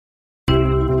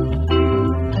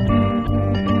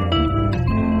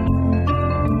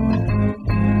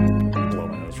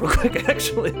real quick,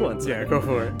 actually. One Yeah, second. go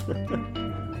for it.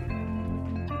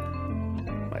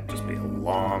 Might just be a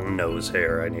long nose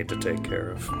hair I need to take care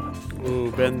of.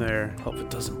 Ooh, been there. Hope it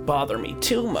doesn't bother me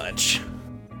too much.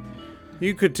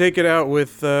 You could take it out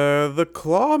with the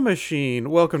claw machine.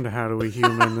 Welcome to How Do We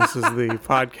Human. This is the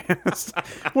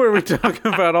podcast where we talk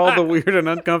about all the weird and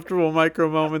uncomfortable micro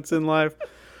moments in life.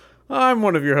 I'm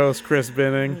one of your hosts, Chris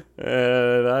Binning.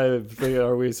 And I think,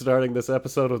 are we starting this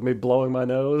episode with me blowing my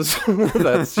nose?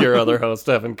 That's your other host,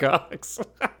 Evan Cox.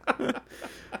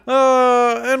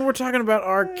 And we're talking about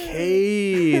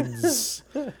arcades.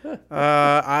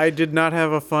 I did not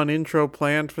have a fun intro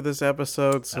planned for this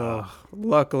episode, so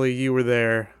luckily you were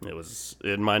there. It was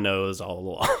in my nose all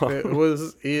along.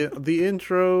 The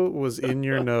intro was in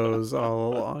your nose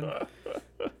all along.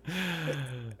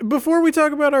 Before we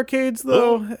talk about arcades,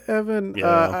 though, Evan,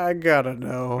 Yeah. I gotta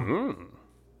know,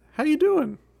 how you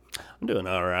doing? I'm doing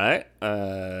all right.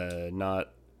 I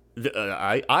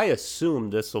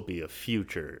assume this will be a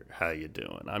future how you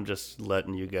doing. I'm just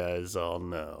letting you guys all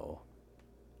know.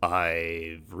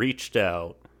 I've reached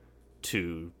out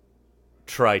to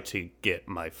try to get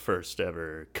my first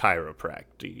ever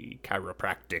chiropractor.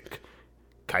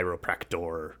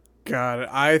 God,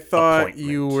 I thought Appointment.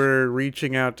 you were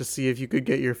reaching out to see if you could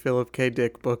get your Philip K.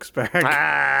 Dick books back.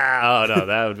 Oh no,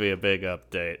 that would be a big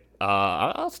update.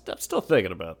 I'm still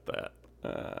thinking about that.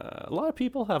 A lot of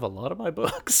people have a lot of my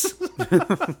books.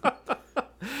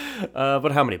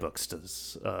 But how many books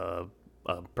does a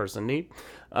person need?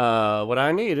 What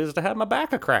I need is to have my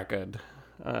back a-cracking.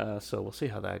 So we'll see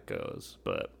how that goes.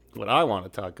 But what I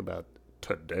want to talk about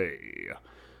today,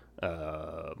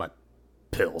 my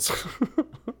pills.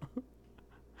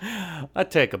 I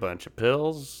take a bunch of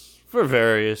pills for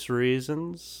various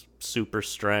reasons. Super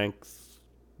strength,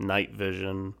 night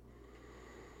vision.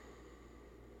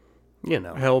 You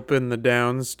know. Help in the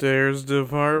downstairs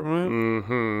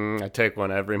department. I take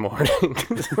one every morning.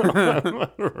 So I'm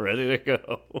ready to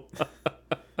go.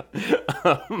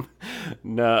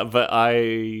 No, but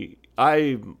I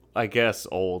guess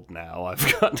old now.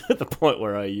 I've gotten to the point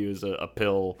where I use a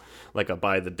pill, like a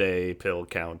by the day pill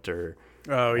counter.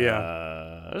 Oh,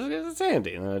 yeah. It's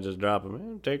handy. And I just drop them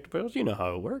in, take the pills. You know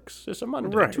how it works. It's a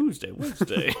Monday, Right. Tuesday,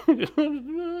 Wednesday.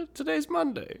 Today's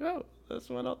Monday. Oh,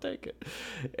 that's when I'll take it.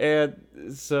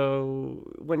 And so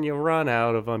when you run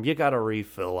out of them, you got to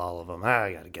refill all of them.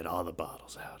 I got to get all the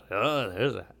bottles out. Oh,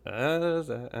 there's that. There's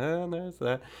that. And there's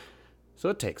that. So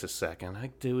it takes a second.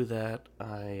 I do that.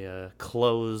 I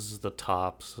close the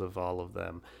tops of all of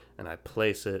them, and I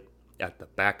place it at the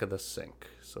back of the sink,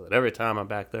 so that every time I'm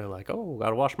back there, like, oh,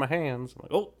 gotta wash my hands. I'm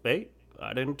like, oh, hey,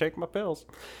 I didn't take my pills.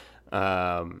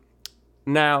 Now,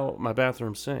 my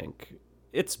bathroom sink,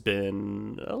 it's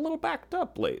been a little backed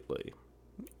up lately.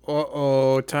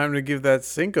 Uh-oh, time to give that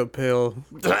sink a pill.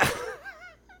 I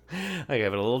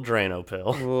gave it a little Drano pill.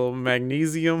 A little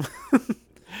magnesium.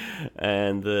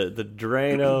 And the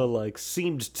Drano, like,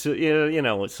 seemed to, you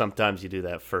know, sometimes you do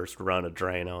that first run of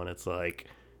Drano, and it's like,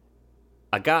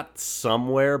 I got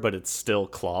somewhere, but it's still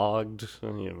clogged.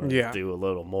 You might Yeah. do a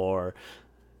little more.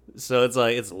 So it's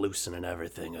like, it's loosening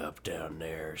everything up down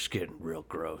there. It's getting real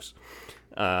gross.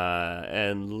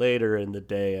 And later in the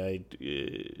day, I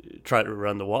try to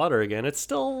run the water again. It's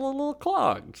still a little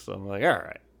clogged. So I'm like, all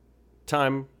right,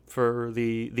 time for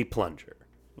the plunger.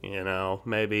 You know,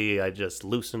 maybe I just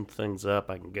loosen things up.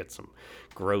 I can get some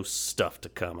gross stuff to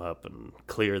come up and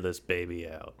clear this baby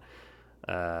out.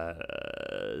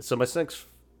 So my sink's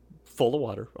full of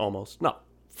water, almost. Not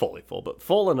fully full, but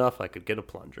full enough I could get a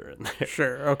plunger in there.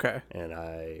 Sure, okay. And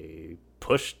I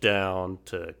pushed down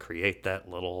to create that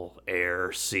little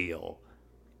air seal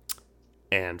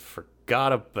and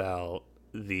forgot about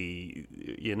the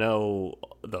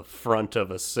front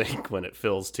of a sink. When it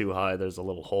fills too high, there's a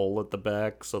little hole at the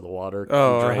back so the water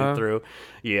can drain through.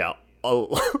 Yeah.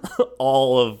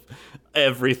 All of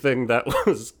everything that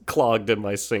was clogged in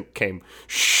my sink came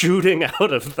shooting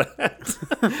out of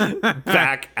that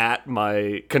back at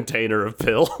my container of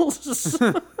pills.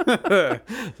 So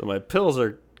my pills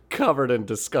are covered in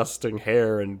disgusting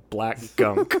hair and black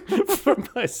gunk from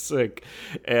my sink,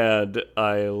 and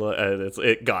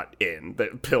it got in. The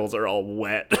pills are all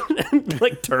wet and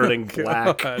like turning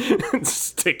black and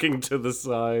sticking to the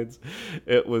sides.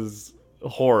 It was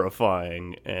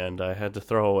horrifying, and I had to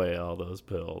throw away all those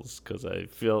pills because I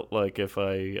felt like if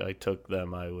I took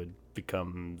them, I would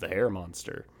become the hair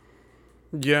monster.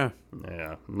 Yeah.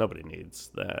 Yeah, nobody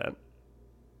needs that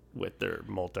with their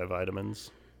multivitamins.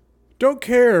 Don't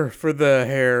care for the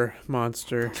hair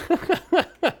monster.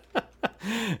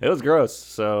 It was gross.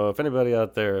 So if anybody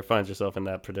out there finds yourself in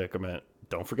that predicament,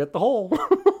 don't forget the hole.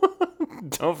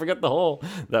 Don't forget the hole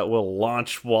that will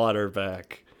launch water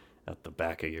back at the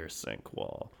back of your sink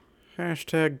wall.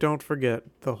 Hashtag don't forget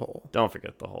the hole. Don't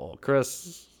forget the hole.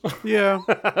 Chris, Yeah,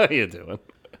 how you doing?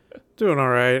 doing all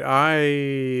right.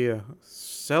 I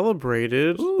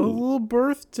celebrated a little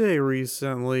birthday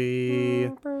recently.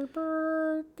 Happy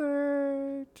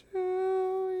birthday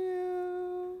to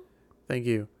you. Thank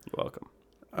you. You're welcome.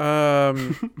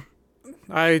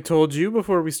 I told you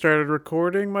before we started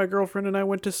recording, my girlfriend and I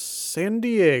went to San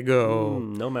Diego.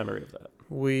 No memory of that.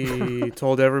 We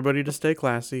told everybody to stay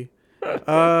classy.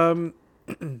 One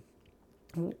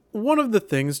of the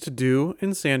things to do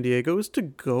in San Diego is to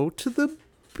go to the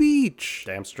beach.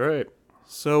 Damn straight.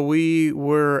 So we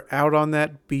were out on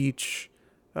that beach.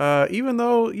 Even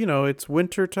though, it's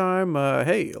winter time,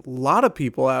 hey, a lot of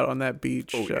people out on that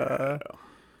beach. Oh, yeah.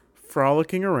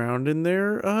 Frolicking around in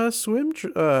their swim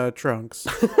trunks.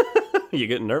 You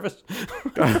getting nervous?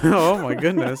 Oh my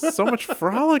goodness, so much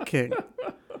frolicking.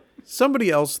 Somebody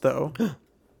else, though,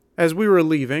 as we were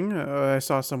leaving, I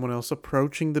saw someone else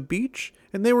approaching the beach,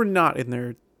 and they were not in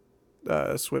their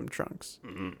swim trunks.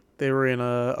 Mm-hmm. They were in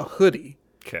a hoodie.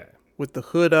 Okay. With the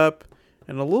hood up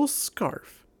and a little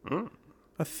scarf.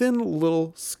 A thin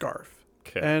little scarf.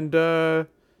 Okay. And,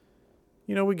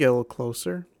 we get a little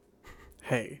closer.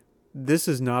 Hey, this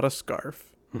is not a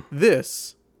scarf.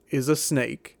 This is a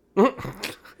snake.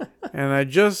 And I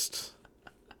just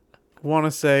want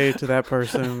to say to that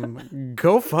person,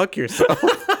 go fuck yourself.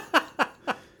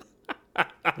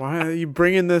 Why are you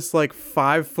bringing this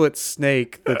 5-foot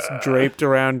snake that's draped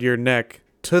around your neck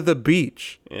to the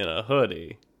beach? In a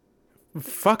hoodie.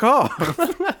 Fuck off. I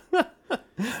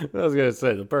was going to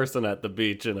say, the person at the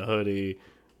beach in a hoodie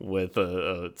with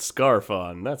a scarf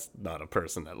on, that's not a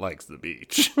person that likes the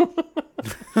beach.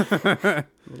 It's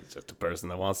just a person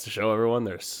that wants to show everyone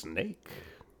their snake.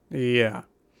 Yeah.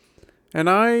 And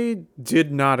I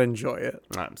did not enjoy it.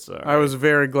 I'm sorry. I was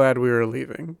very glad we were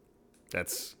leaving.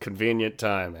 That's convenient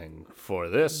timing, for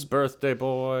this birthday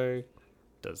boy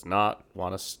does not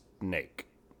want a snake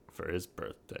for his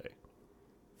birthday.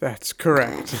 That's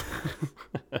correct.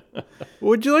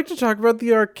 Would you like to talk about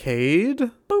the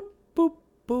arcade? Boop, boop,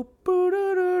 boop, boo,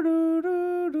 doo, doo, doo,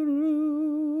 doo, doo,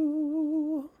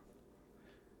 doo.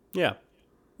 Yeah.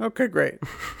 Okay, great.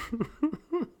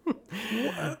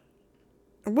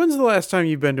 When's the last time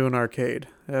you've been to an arcade,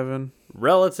 Evan?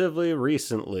 Relatively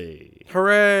recently.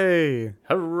 Hooray!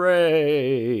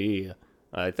 Hooray!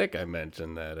 I think I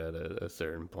mentioned that at a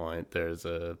certain point. There's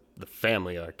the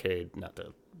Family Arcade, not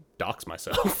to dox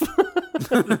myself.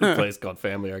 The place called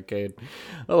Family Arcade.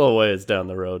 A little ways down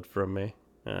the road from me.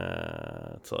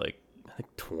 It's I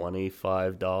think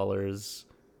 $25.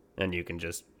 And you can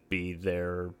just be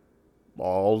there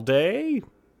all day.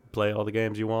 Play all the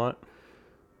games you want.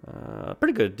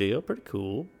 Pretty good deal. Pretty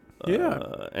cool.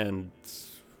 Yeah. And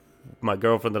my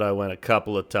girlfriend and I went a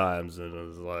couple of times, and it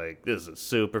was like, this is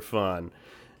super fun.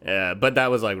 But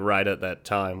that was right at that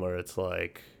time where it's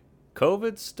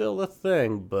COVID's still a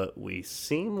thing, but we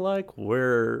seem like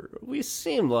we're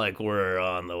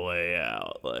on the way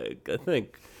out. I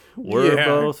think we're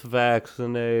both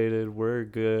vaccinated. We're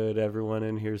good. Everyone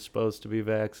in here is supposed to be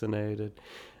vaccinated.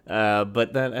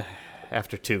 But then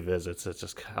after 2 visits, it's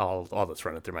just all that's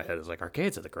running through my head is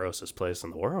arcades are the grossest place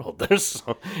in the world. There's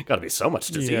got to be so much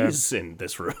disease in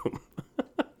this room.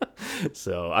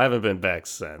 So I haven't been back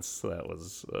since. That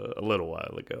was a little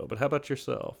while ago. But how about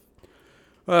yourself?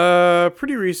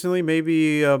 Pretty recently,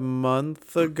 maybe a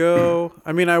month ago.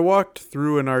 I mean, I walked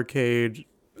through an arcade,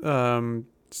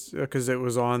 because it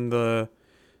was on the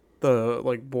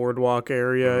boardwalk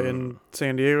area in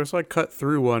San Diego. So I cut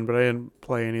through one, but I didn't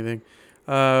play anything.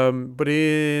 But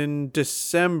in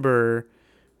December,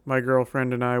 my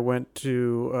girlfriend and I went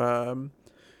to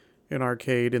an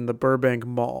arcade in the Burbank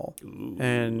Mall. Ooh,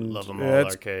 and love a mall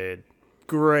arcade.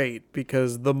 Great,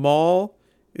 because the mall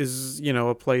is,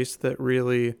 a place that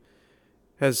really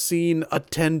has seen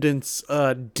attendance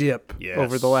dip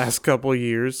over the last couple of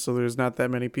years, so there's not that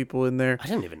many people in there. I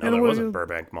didn't even know there was a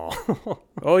Burbank Mall.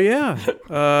 Oh, yeah.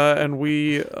 And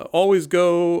we always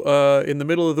go in the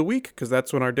middle of the week, because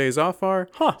that's when our days off are.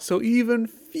 Huh. So even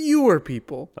fewer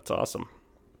people. That's awesome.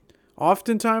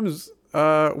 Oftentimes,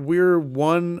 we're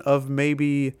one of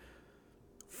maybe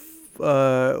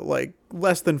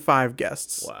less than 5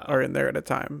 guests are in there at a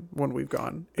time when we've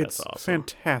gone. It's awesome.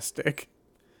 Fantastic.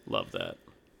 Love that.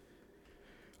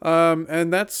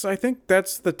 And I think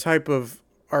that's the type of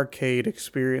arcade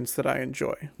experience that I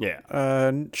enjoy.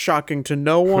 Yeah. Shocking to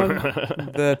no one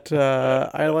that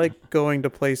I like going to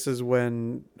places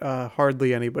when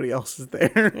hardly anybody else is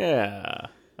there. Yeah.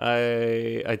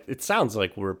 It sounds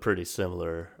like we're pretty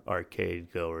similar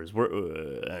arcade goers.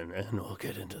 And we'll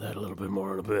get into that a little bit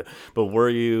more in a bit. But were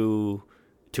you,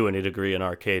 to any degree, an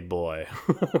arcade boy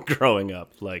growing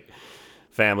up? Like,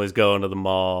 families going to the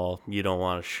mall, you don't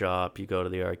want to shop, you go to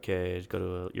the arcade, go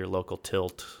to your local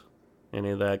Tilt. Any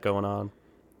of that going on?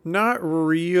 Not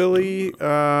really.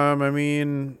 I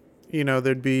mean,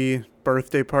 there'd be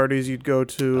birthday parties you'd go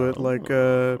to at like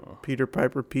Peter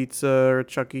Piper Pizza or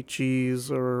Chuck E. Cheese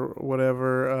or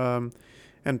whatever,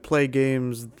 and play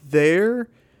games there.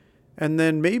 And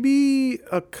then maybe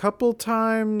a couple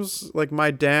times, like my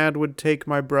dad would take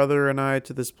my brother and I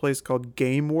to this place called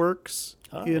GameWorks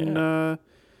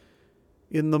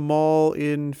in the mall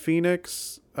in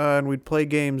Phoenix, and we'd play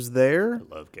games there.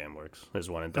 I love GameWorks. There's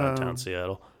one in downtown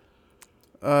Seattle.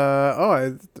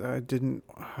 I didn't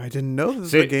know that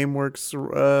the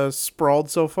GameWorks sprawled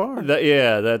so far.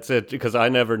 That's it. Because I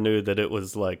never knew that it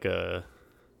was like it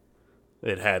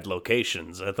had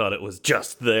locations. I thought it was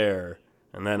just there,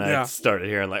 and then I started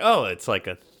hearing like, oh, it's like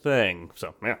a thing.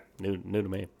 So yeah, new to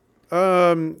me.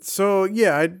 So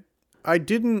yeah, I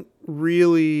didn't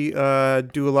really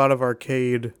do a lot of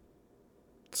arcade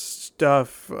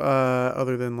stuff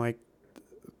other than like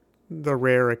the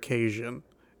rare occasion.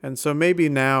 And so maybe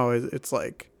now it's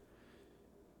like,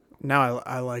 now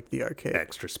I like the arcade.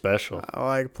 Extra special. I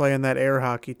like playing that air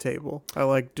hockey table. I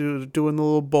like doing the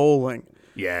little bowling.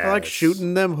 Yeah. I like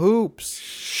shooting them hoops.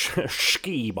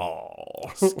 Skee ball.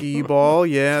 Skee ball,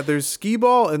 yeah. There's skee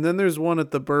ball, and then there's one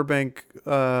at the Burbank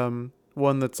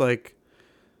one that's like,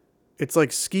 it's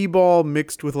like skee ball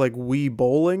mixed with like Wii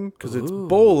bowling, because it's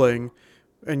bowling,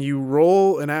 and you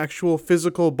roll an actual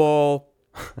physical ball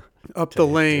up the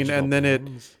lane, and then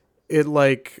it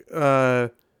like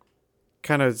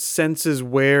kind of senses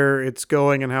where it's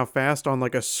going and how fast on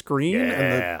like a screen,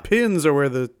 and the pins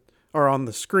are on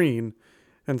the screen,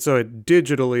 and so it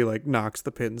digitally like knocks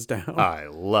the pins down. I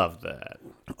love that.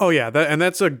 Oh yeah,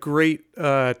 that's a great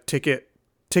ticket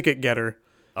getter.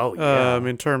 Oh yeah.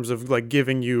 In terms of like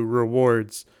giving you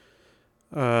rewards.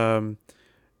 I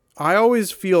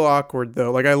always feel awkward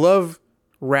though. Like I love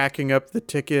racking up the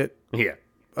ticket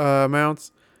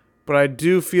amounts, but I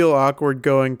do feel awkward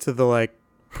going to the like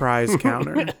prize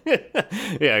counter.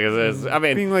 Because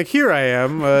being like, here I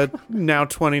am, a now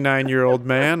 29-year-old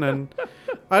man, and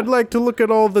I'd like to look at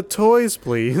all the toys,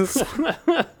 please.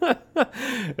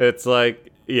 It's like,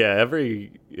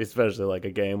 especially like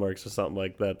a GameWorks or something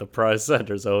like that, the prize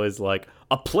center's always like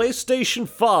a PlayStation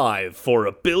 5 for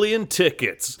 1 billion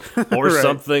tickets, or right.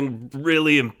 something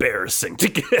really embarrassing to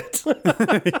get.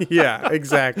 Yeah,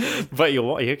 exactly. But you don't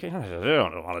want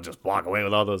to just walk away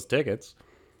with all those tickets.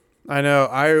 I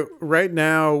know. Right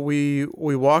now we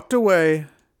walked away.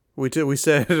 We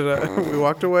said we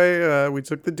walked away. We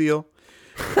took the deal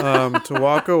to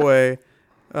walk away,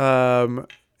 but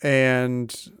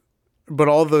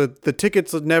all the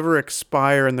tickets never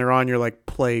expire, and they're on your like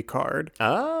play card.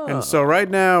 Oh. And so right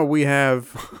now we have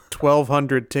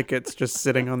 1,200 tickets just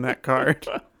sitting on that card.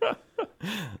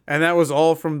 And that was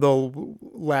all from the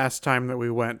last time that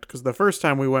we went, because the first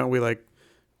time we went, we like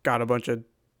got a bunch of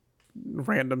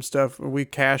random stuff. We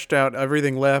cashed out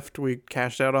everything left. We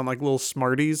cashed out on like little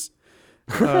Smarties.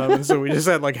 And so we just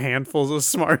had like handfuls of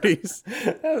Smarties.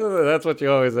 That's what you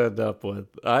always end up with.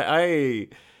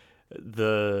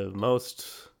 The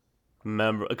most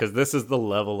memorable, because this is the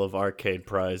level of arcade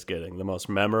prize getting, the most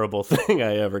memorable thing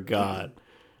I ever got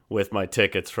with my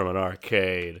tickets from an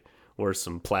arcade were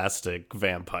some plastic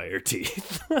vampire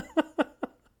teeth.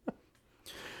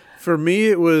 For me,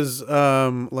 it was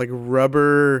like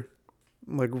rubbery,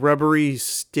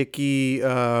 sticky,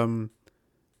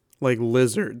 like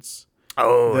lizards.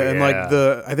 Oh, and like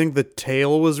I think the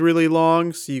tail was really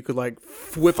long, so you could like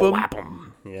whip them.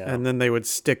 Yeah. And then they would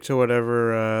stick to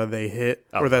whatever they hit,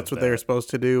 or that's what they were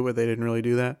supposed to do, but they didn't really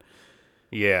do that.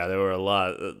 Yeah, there were a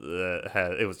lot that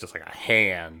had, it was just like a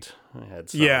hand. I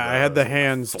had I had the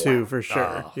hands too, for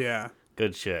sure. Oh, yeah.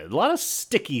 Good shit. A lot of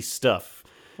sticky stuff.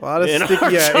 A lot of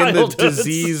sticky, in the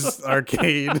disease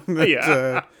arcade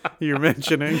that you're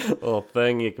mentioning. A little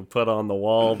thing you can put on the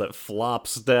wall that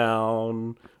flops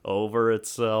down over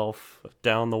itself,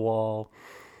 down the wall.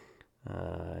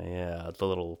 The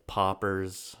little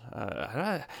poppers.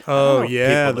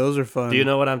 Those are fun. Do you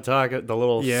know what I'm talking? The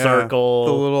little circle,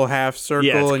 the little half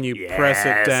circle, and you press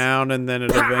it down, and then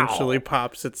it eventually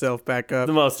pops itself back up.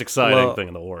 The most exciting thing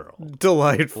in the world.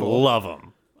 Delightful. Love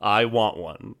them. I want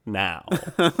one now,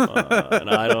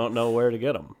 and I don't know where to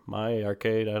get them. My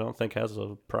arcade, I don't think, has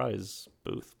a prize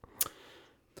booth.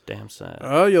 Damn sad.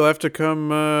 Oh, you'll have to come.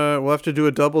 We'll have to do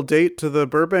a double date to the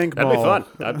Burbank That'd Mall. be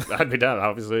fun. I'd be down,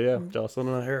 obviously, yeah. Jocelyn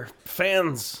and I are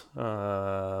fans.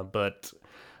 But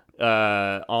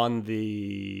on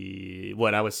the...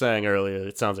 What I was saying earlier,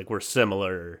 it sounds like we're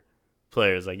similar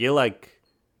players. Like, you're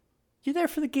there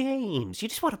for the games. You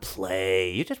just want to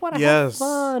play. You just want to have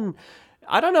fun.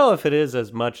 I don't know if it is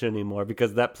as much anymore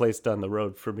because that place down the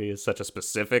road for me is such a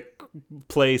specific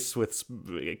place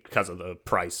because of the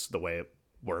price, the way it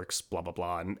works, blah blah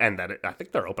blah, and that I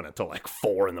think they're open until like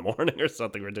 4 a.m. or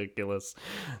something ridiculous.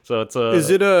 So it's a... Is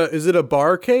it a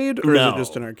barcade or is it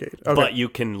just an arcade? Okay. But you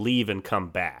can leave and come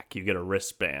back. You get a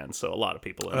wristband, so a lot of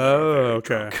people are very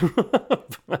drunk,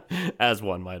 as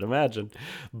one might imagine.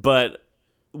 But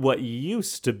what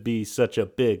used to be such a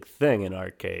big thing in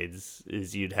arcades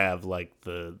is you'd have like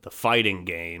the fighting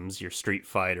games, your Street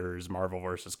Fighters, Marvel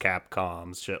vs.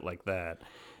 Capcoms, shit like that.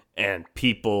 And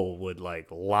people would like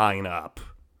line up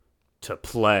to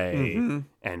play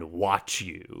and watch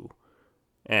you.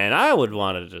 And I just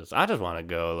want to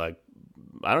go like,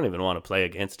 I don't even want to play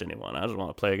against anyone. I just want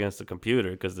to play against the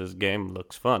computer because this game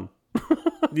looks fun.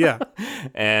 Yeah.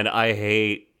 And I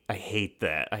hate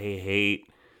that. I hate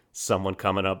someone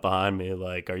coming up behind me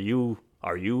like, are you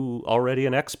already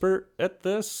an expert at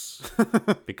this?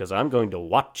 Because I'm going to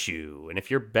watch you, and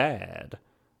if you're bad,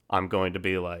 I'm going to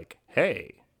be like,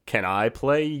 hey, can I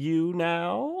play you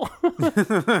now?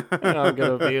 And I'm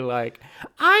going to be like,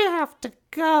 I have to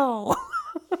go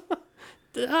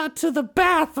to the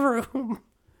bathroom.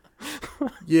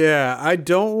 Yeah, I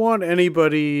don't want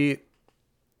anybody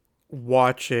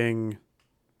watching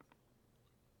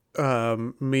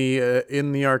me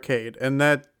in the arcade, and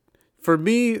that for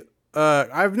me,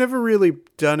 I've never really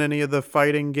done any of the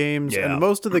fighting games, and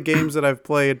most of the games that I've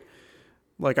played,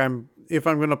 like if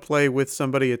I'm gonna play with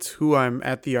somebody, it's who I'm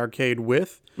at the arcade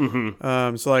with.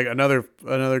 So like another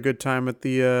good time at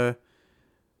the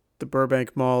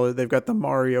Burbank Mall, they've got the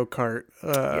Mario Kart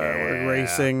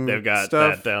racing. They've got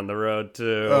stuff that down the road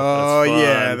too. Oh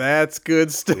yeah, that's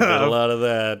good stuff. We got a lot of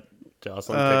that.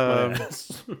 Jocelyn kicked my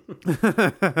ass.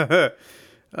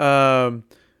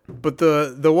 But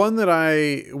the one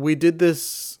that we did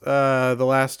this the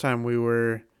last time we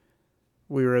were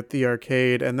at the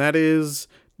arcade, and that is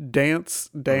Dance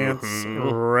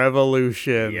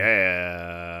Revolution.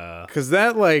 Yeah, because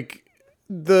that like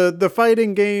the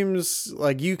fighting games,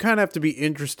 like you kind of have to be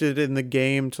interested in the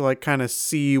game to like kind of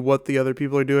see what the other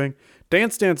people are doing.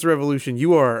 Dance Revolution,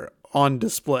 you are on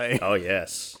display. Oh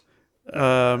yes.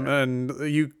 And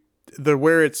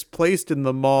where it's placed in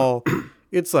the mall,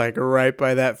 it's like right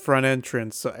by that front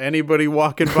entrance. So anybody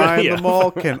walking by in the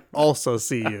mall can also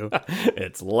see you.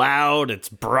 It's loud, it's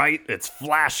bright, it's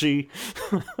flashy.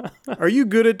 Are you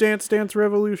good at Dance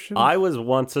Revolution? I was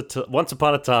once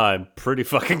upon a time pretty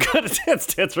fucking good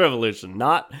at Dance Revolution.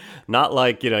 Not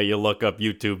like, you look up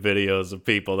YouTube videos of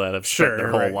people that have spent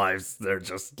their whole lives, they're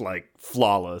just like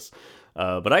flawless.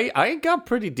 But I got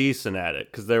pretty decent at it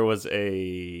because there was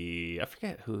I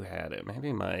forget who had it.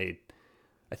 Maybe I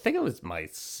think it was my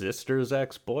sister's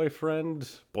boyfriend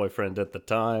at the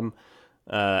time,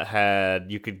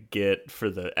 you could get for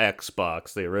the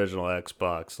Xbox, the original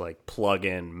Xbox, like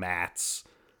plug-in mats.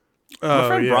 My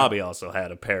friend Robbie also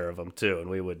had a pair of them too, and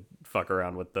we would fuck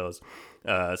around with those.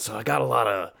 So I got a lot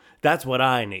of... That's what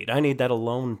I need. I need that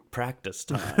alone practice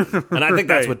time. And I think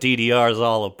that's what DDR is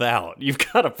all about. You've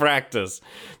got to practice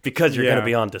because you're going to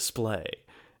be on display.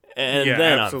 And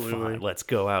then absolutely. I'm fine. Let's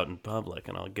go out in public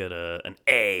and I'll get an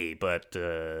A. But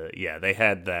they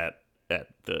had that at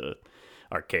the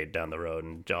arcade down the road,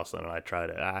 and Jocelyn and I tried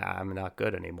it. I'm not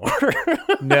good anymore.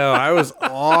 No, I was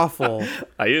awful.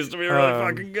 I used to be really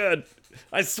fucking good.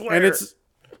 I swear. And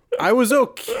I was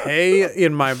okay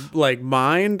in my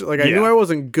mind. Like I knew I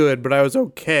wasn't good, but I was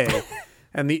okay.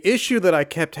 And the issue that I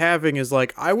kept having is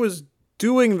like I was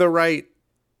doing the right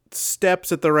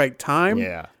steps at the right time,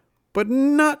 but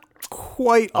not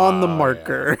quite on the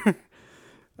marker.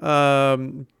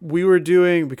 We were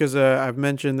doing, because I've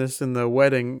mentioned this in the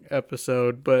wedding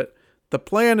episode, but the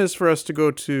plan is for us to go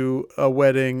to a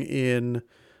wedding in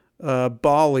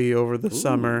Bali over the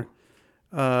summer.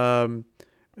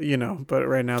 But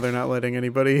right now they're not letting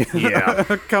anybody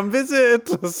come visit.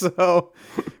 So,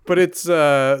 but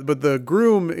the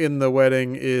groom in the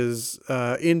wedding is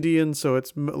Indian, so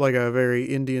it's like a very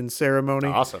Indian ceremony.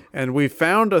 Awesome. And we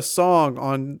found a song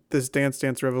on this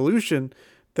Dance Revolution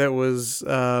that was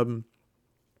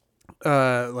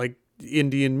like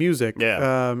Indian music.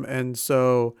 Yeah. And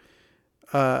so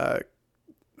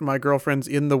my girlfriend's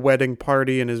in the wedding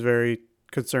party and is very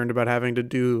concerned about having to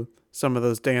do some of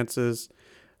those dances.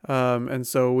 And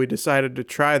so we decided to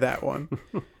try that one.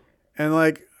 And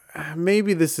like,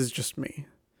 maybe this is just me,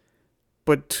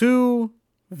 but two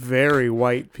very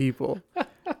white people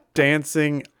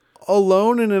dancing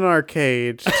alone in an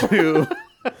arcade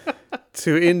to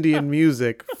Indian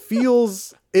music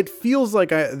feels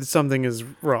like something is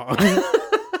wrong.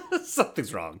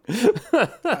 Something's wrong.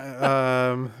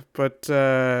 But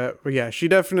yeah, she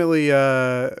definitely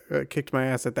kicked my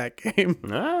ass at that game.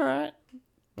 All right.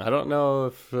 I don't know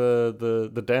if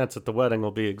the dance at the wedding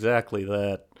will be exactly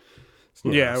that.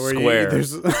 Yeah, where square.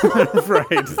 There's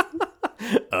right.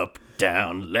 Up,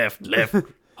 down, left,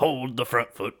 hold the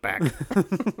front foot back.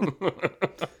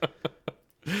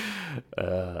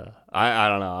 I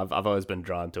don't know. I've always been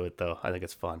drawn to it though. I think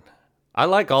it's fun. I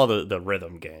like all the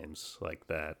rhythm games like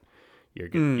that.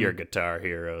 Your Guitar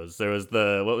Heroes. There was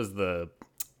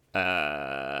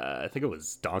I think it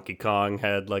was Donkey Kong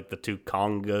had like the two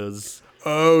congas.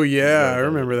 Oh yeah, I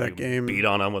remember that game. Beat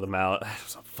on them with a mouse. It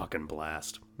was a fucking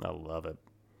blast. I love it.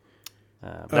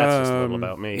 That's just a little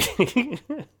about me.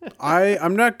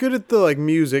 I'm not good at the like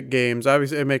music games.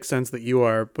 Obviously, it makes sense that you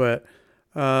are, but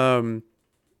in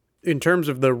terms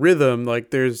of the rhythm, like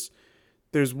there's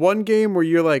one game where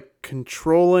you're like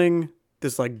controlling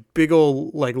this like big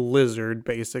old like lizard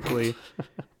basically,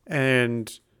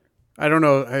 and I don't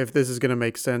know if this is gonna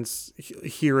make sense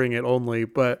hearing it only,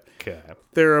 but okay.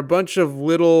 There are a bunch of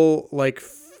little like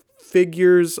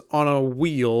figures on a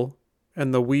wheel,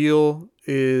 and the wheel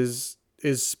is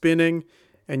spinning,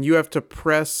 and you have to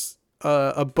press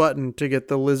a button to get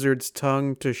the lizard's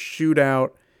tongue to shoot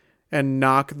out and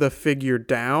knock the figure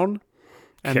down,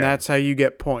 and that's how you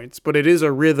get points. But it is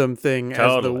a rhythm thing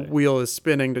as the wheel is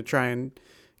spinning to try and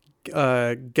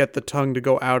get the tongue to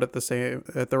go out at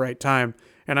the right time.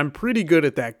 And I'm pretty good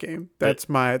at that game. That's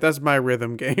my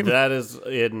rhythm game. That is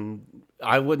in.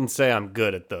 I wouldn't say I'm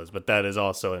good at those, but that is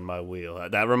also in my wheel.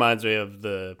 That reminds me of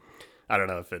I don't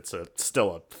know if it's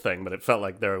still a thing, but it felt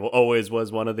like there always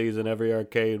was one of these in every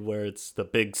arcade where it's the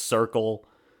big circle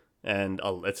and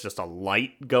it's just a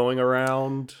light going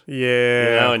around.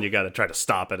 Yeah. And you got to try to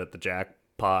stop it at the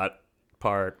jackpot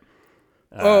part.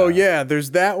 Oh yeah,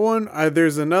 there's that one.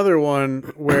 There's another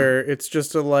one where it's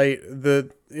just a light.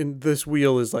 This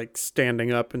wheel is like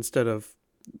standing up instead of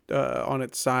on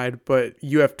its side, but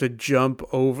you have to jump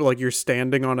over, like you're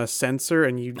standing on a sensor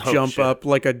and you jump up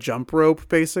like a jump rope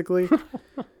basically.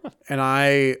 And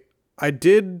I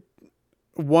did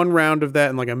one round of that,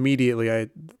 and like immediately I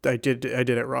did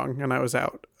it wrong and I was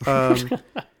out.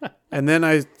 And then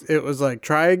it was like,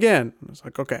 try again. I was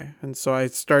like, okay. And so I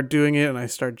start doing it and I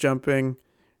start jumping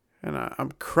and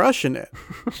I'm crushing it.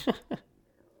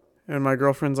 And my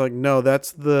girlfriend's like, no,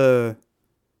 that's the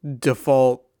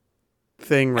default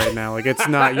thing right now. Like it's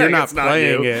not, you're not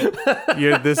playing it.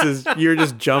 You're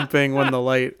just jumping when the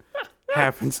light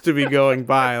happens to be going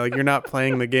by. Like you're not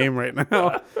playing the game right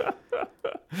now.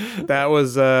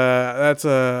 That's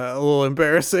a little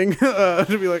embarrassing to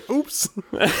be like, oops.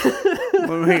 let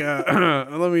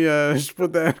me just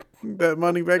put that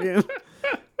money back in.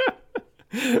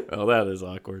 Oh, that is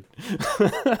awkward.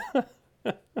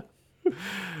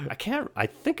 I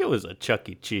think it was a Chuck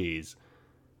E. Cheese,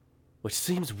 which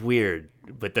seems weird,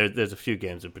 but there's a few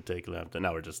games in particular.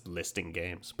 Now we're just listing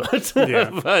games, but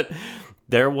but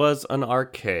there was an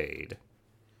arcade,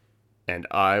 and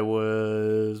I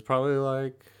was probably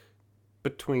like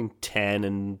between 10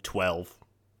 and 12,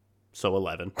 so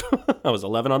 11. I was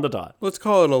 11 on the dot. Let's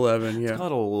call it 11. Yeah, let's call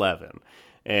it 11.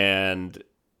 And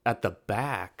at the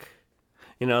back,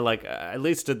 like at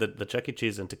least at the Chuck E.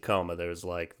 Cheese in Tacoma, there's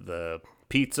like the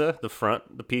pizza,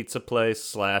 the pizza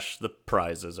place / the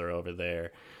prizes are over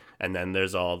there. And then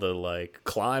there's all the like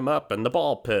climb up and the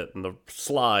ball pit and the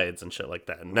slides and shit like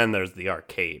that. And then there's the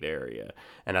arcade area.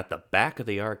 And at the back of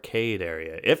the arcade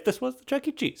area, if this was the Chuck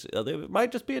E. Cheese, it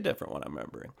might just be a different one I'm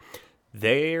remembering.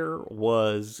 There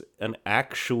was an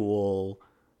actual,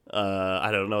 I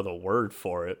don't know the word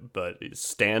for it, but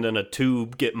stand in a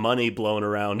tube, get money blown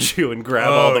around you, and grab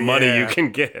all the money you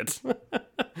can get.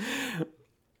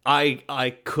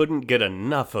 I couldn't get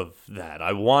enough of that.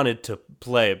 I wanted to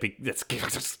play it. It's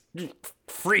just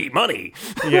free money.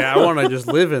 Yeah, I want to just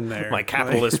live in there. My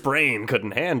capitalist brain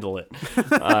couldn't handle it.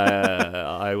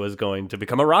 I was going to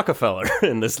become a Rockefeller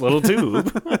in this little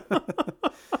tube.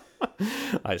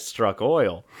 I struck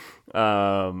oil.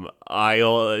 But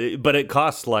it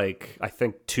cost like, I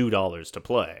think $2 to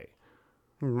play.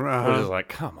 I was like,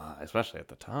 come on, especially at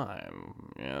the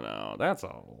time, that's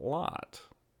a lot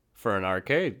for an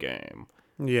arcade game.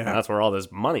 Yeah. And that's where all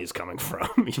this money's coming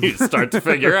from. You start to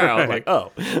figure out, like,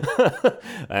 oh.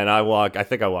 And I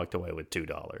think I walked away with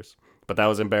 $2. But that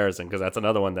was embarrassing because that's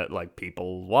another one that, like,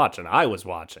 people watch, and I was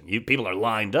watching. People are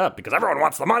lined up because everyone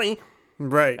wants the money.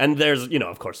 Right. And there's,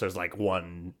 of course, there's like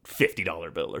one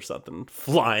 $50 bill or something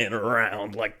flying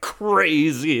around like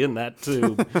crazy in that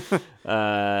tube.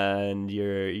 And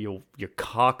you're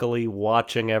cockily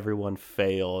watching everyone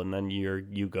fail, and then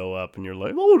you go up and you're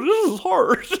like, oh, this is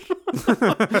hard.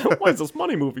 Why is this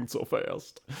money moving so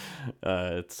fast?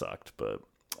 It sucked, but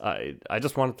I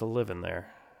just wanted to live in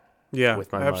there. Yeah,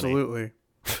 with my absolutely.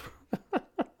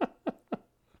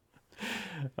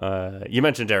 Money. You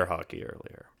mentioned air hockey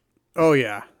earlier. Oh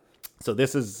yeah. So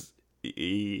this is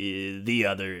the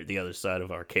other side of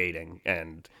arcading,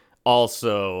 and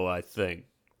also I think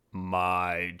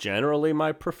generally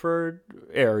my preferred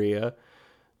area.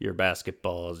 Your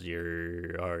basketballs,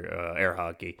 your air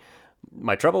hockey.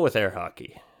 My trouble with air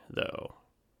hockey, though,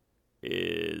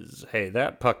 is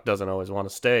that puck doesn't always want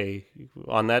to stay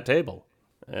on that table,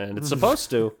 and it's supposed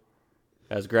to,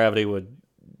 as gravity would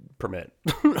permit.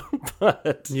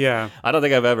 But yeah, I don't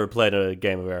think I've ever played a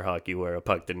game of air hockey where a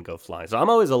puck didn't go flying. So I'm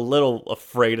always a little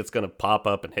afraid it's going to pop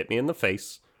up and hit me in the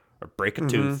face or break a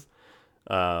tooth.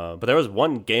 But there was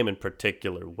one game in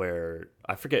particular where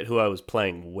I forget who I was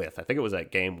playing with. I think it was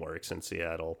at GameWorks in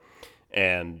Seattle,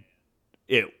 and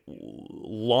it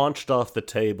launched off the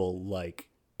table like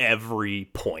every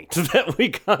point that we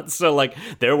got. So like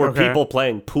there were people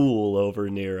playing pool over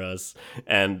near us,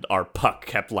 and our puck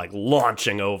kept like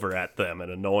launching over at them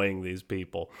and annoying these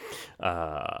people.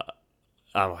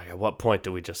 I'm like, at what point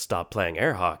do we just stop playing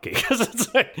air hockey? Because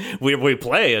it's like we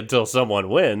play until someone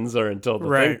wins or until the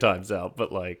thing times out.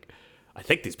 But like, I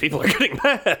think these people are getting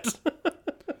mad.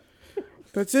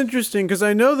 That's interesting, because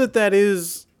I know that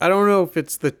is. I don't know if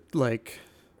it's the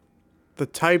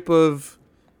type of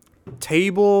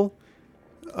table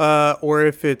or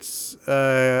if it's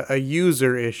a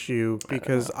user issue,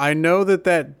 because I know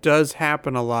that does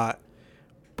happen a lot,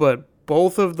 but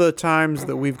both of the times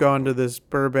that we've gone to this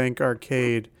Burbank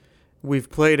arcade, we've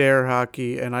played air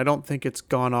hockey, and I don't think it's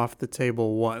gone off the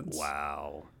table once.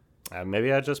 Wow.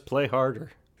 Maybe I just play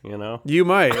harder, You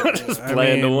might. Just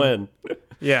playing to win.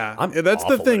 Yeah. That's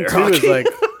the thing, too, is like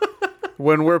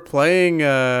when we're playing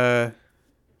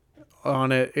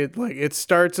on it, it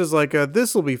starts as like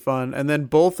this will be fun, and then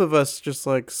both of us just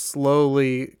like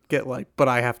slowly get like, but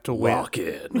I have to win. Lock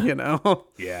in.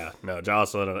 Yeah, no,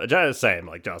 Jocelyn and I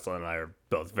are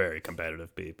both very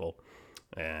competitive people,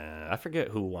 and I forget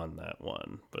who won that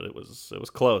one, but it was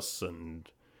close, and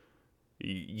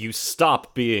you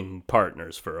stop being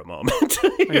partners for a moment.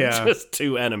 You're just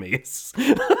two enemies.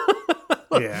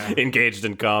 Engaged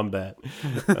in combat.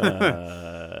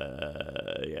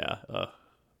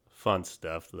 Fun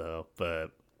stuff, though.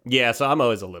 But yeah, so I'm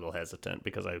always a little hesitant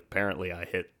because I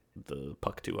hit the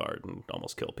puck too hard and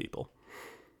almost kill people.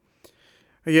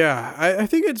 Yeah, I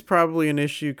think it's probably an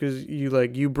issue because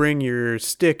you bring your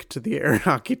stick to the air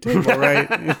hockey table,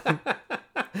 right?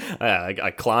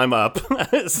 I climb up,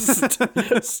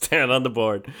 stand on the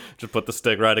board, just put the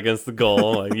stick right against the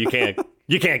goal. Like, you can't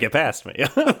get past me.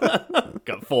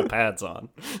 Got full pads on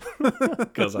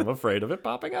because I'm afraid of it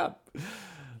popping up.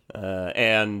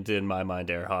 And in my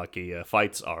mind, air hockey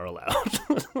fights are allowed.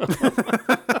 So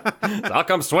I'll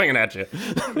come swinging at you.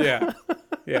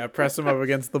 Yeah, press them up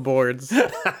against the boards.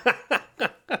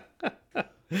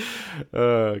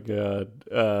 Oh god.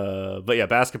 But yeah,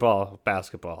 basketball.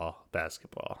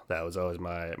 That was always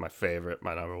my favorite,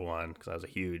 my number one, because I was a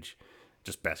huge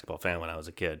just basketball fan when I was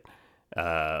a kid.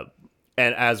 And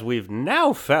as we've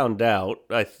now found out,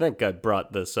 I think I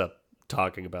brought this up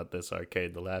talking about this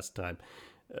arcade the last time.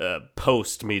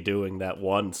 Post me doing that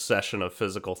one session of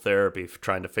physical therapy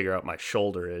trying to figure out my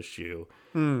shoulder issue,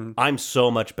 I'm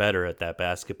so much better at that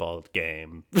basketball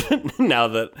game now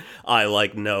that I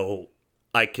know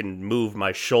I can move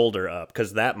my shoulder up,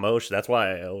 because that motion, that's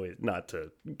why I always, not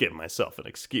to give myself an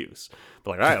excuse,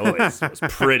 but I always was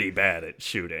pretty bad at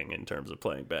shooting in terms of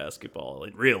playing basketball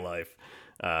in real life.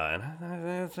 And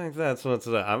I think that's what's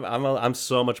I'm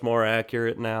so much more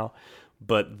accurate now.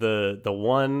 But the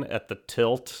one at the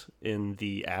Tilt in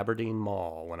the Aberdeen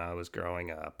Mall when I was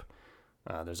growing up,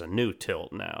 there's a new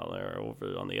Tilt now. They're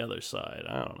over on the other side.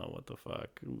 I don't know what the fuck.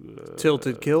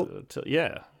 Tilted Kilt?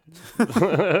 Yeah.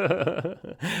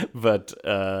 But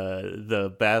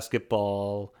the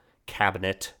basketball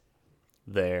cabinet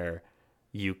there,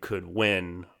 you could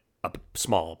win a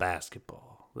small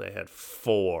basketball. They had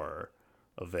 4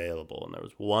 available, and there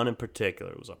was one in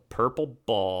particular. It was a purple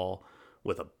ball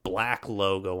with a black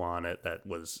logo on it that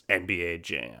was NBA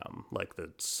Jam, like the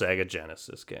Sega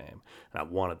Genesis game. And I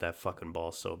wanted that fucking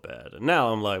ball so bad. And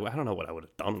now I'm like, I don't know what I would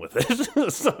have done with it.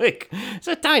 It's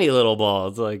a tiny little ball.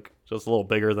 It's like just a little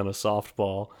bigger than a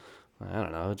softball. I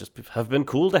don't know. It just have been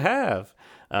cool to have.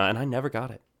 And I never got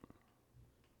it.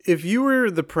 If you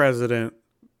were the president,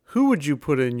 who would you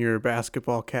put in your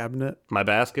basketball cabinet? My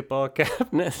basketball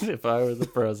cabinet, if I were the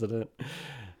president,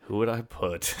 who would I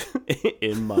put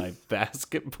in my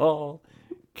basketball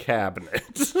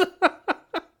cabinet?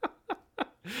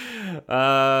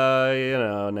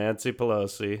 Nancy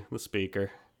Pelosi, the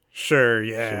speaker. Sure,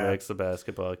 She yeah. makes the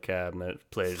basketball cabinet,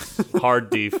 plays hard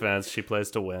defense. She plays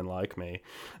to win, like me.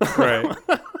 Right.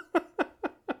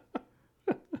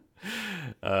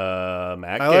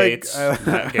 Matt I Gates.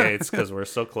 Matt Gates, because we're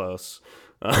so close.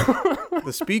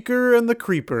 The speaker and the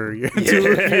creeper.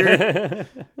 Two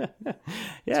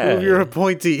of your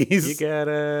appointees.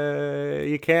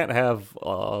 You can't have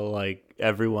like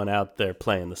everyone out there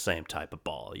playing the same type of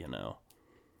ball, you know.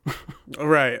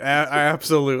 Right.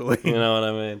 Absolutely. You know what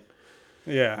I mean?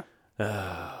 Yeah.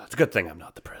 It's a good thing I'm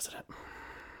not the president.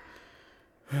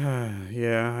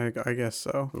 Yeah, I guess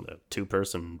so. A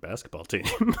 2-person basketball team.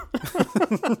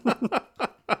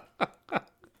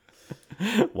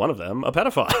 One of them, a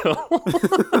pedophile.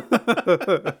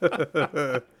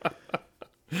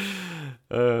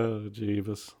 Oh,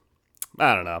 Jeebus.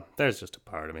 I don't know. There's just a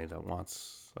part of me that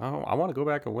wants... I want to go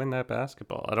back and win that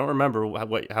basketball. I don't remember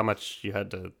how much you had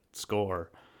to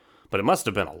score, but it must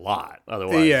have been a lot.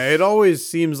 Otherwise, Yeah, it always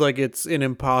seems like it's an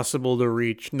impossible to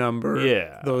reach number.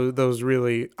 Yeah. Those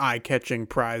really eye-catching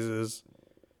prizes.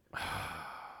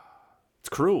 it's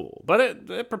cruel, but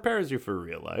it prepares you for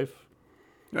real life.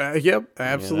 Yep,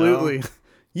 absolutely.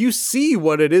 You see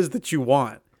what it is that you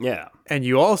want, Yeah. and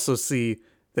you also see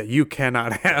that you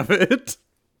cannot have it.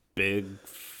 Big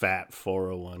fat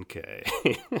 401k,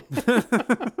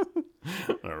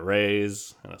 a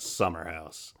raise, and a summer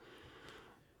house.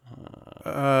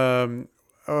 The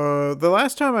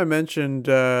last time I mentioned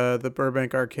the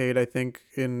Burbank Arcade, I think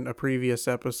in a previous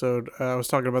episode, I was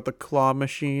talking about the claw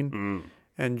machine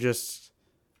and just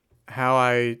how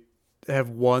I have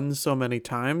won so many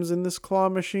times in this claw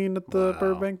machine at the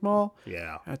Burbank Mall.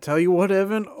 Yeah. I tell you what,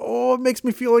 Evan, it makes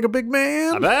me feel like a big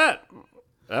man. I bet.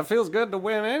 That feels good to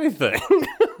win anything.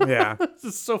 Yeah.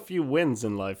 There's so few wins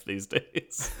in life these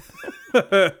days.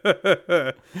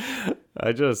 I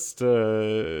just had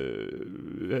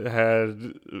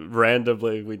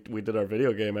randomly, we did our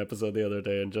video game episode the other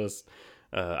day, and just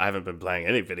I haven't been playing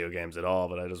any video games at all,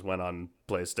 but I just went on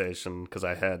PlayStation because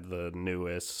I had the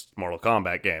newest Mortal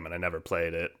Kombat game, and I never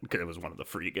played it because it was one of the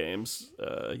free games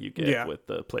you get with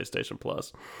the PlayStation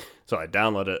Plus. So I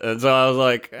downloaded it, and so I was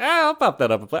like, I'll pop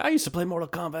that up and play. I used to play Mortal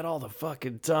Kombat all the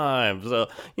fucking time, so,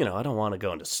 I don't want to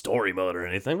go into story mode or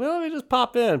anything, but let me just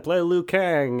pop in, play Liu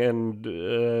Kang, and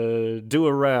do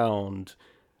a round.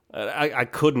 I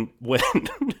couldn't win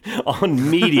on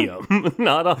medium,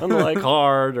 not on like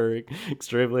hard or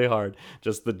extremely hard,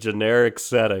 just the generic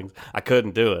settings. I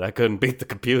couldn't do it. I couldn't beat the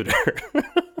computer.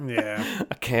 Yeah.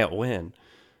 I can't win.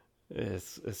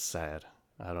 It's sad.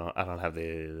 I don't have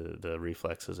the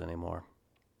reflexes anymore.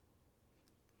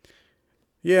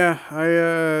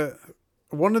 Yeah,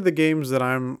 one of the games that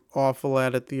I'm awful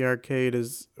at the arcade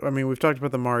is, we've talked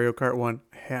about the Mario Kart one.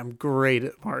 Hey, I'm great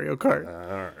at Mario Kart.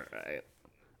 All right.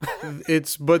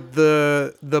 But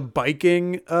the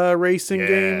biking racing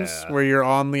games where you're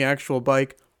on the actual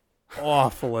bike,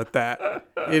 awful at that.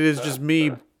 It is just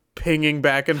me pinging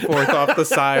back and forth off the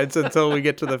sides until we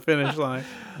get to the finish line.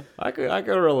 I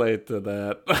can relate to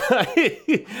that.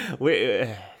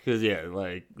 Because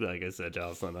like I said,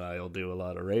 Jocelyn and I will do a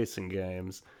lot of racing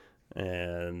games,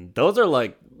 and those are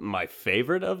like my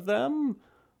favorite of them.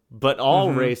 But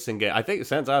all racing games, I think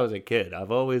since I was a kid,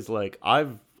 I've always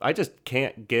I just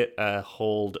can't get a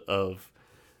hold of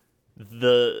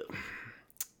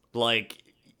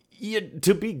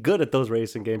to be good at those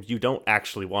racing games, you don't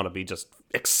actually want to be just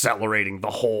accelerating the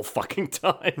whole fucking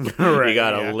time. Right, you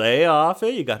gotta lay off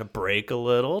it, you gotta brake a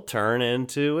little, turn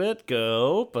into it,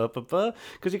 go,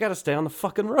 because you gotta stay on the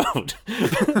fucking road.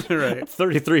 Right.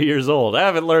 33 years old. I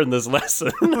haven't learned this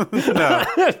lesson. No.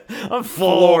 I'm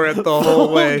Floor it the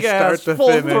whole way, gas, start to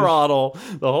full finish. throttle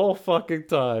the whole fucking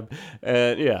time.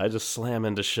 And yeah, I just slam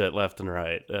into shit left and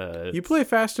right. You play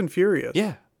Fast and Furious.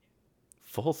 Yeah.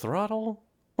 Full throttle?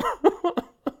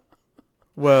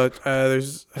 Well, I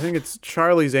think it's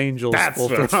Charlie's Angels. That's Full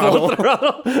full Throttle.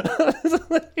 throttle.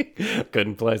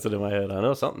 Couldn't place it in my head. I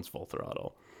know something's full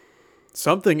throttle.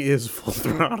 Something is Full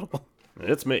Throttle.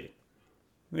 It's me.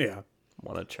 Yeah.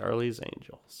 One of Charlie's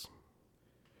Angels.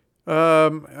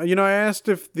 I asked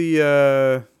if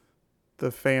the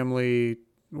family,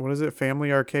 what is it?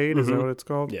 Family Arcade? Is that what it's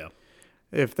called? Yeah.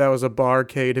 If that was a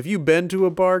barcade. Have you been to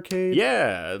a barcade?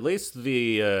 Yeah, at least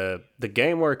the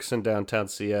GameWorks in downtown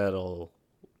Seattle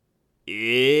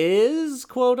is,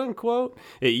 quote unquote.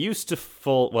 It used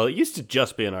to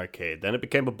just be an arcade. Then it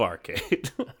became a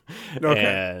barcade. Okay.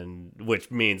 And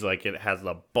which means like it has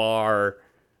a bar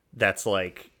that's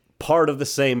like part of the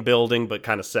same building but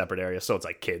kind of separate area. So it's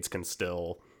like kids can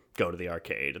still go to the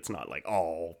arcade. It's not like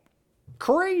all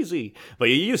crazy. But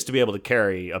you used to be able to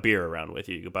carry a beer around with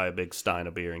you. You could buy a big stein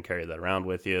of beer and carry that around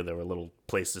with you. There were little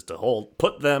places to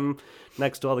put them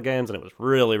next to all the games, and it was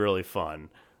really, really fun.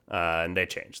 And they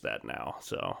changed that now.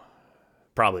 So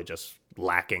probably just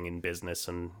lacking in business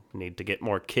and need to get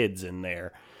more kids in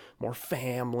there. More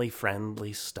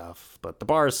family-friendly stuff. But the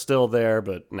bar is still there,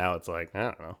 but now it's like, I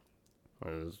don't know.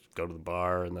 I'll just go to the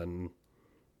bar and then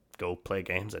go play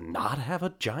games and not have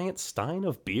a giant stein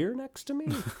of beer next to me?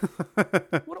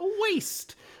 What a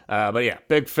waste. But yeah,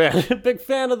 big fan of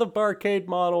the barcade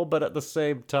model, but at the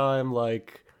same time,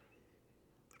 like,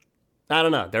 I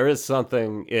don't know. There is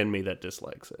something in me that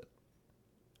dislikes it.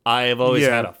 I have always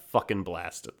had a fucking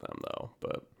blast at them, though,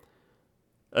 but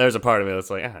there's a part of me that's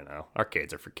like, I don't know.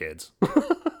 Arcades are for kids.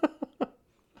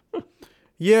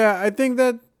 Yeah, I think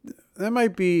that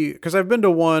might be because I've been to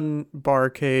one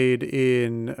barcade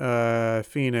in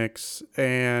Phoenix,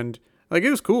 and like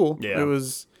it was cool. Yeah. It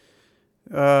was,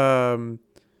 but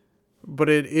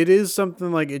it is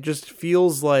something like it just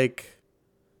feels like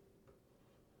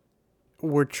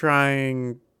we're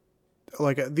trying,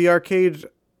 like the arcade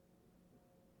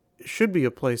should be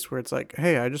a place where it's like,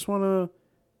 hey, I just want to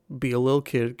be a little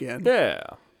kid again. Yeah.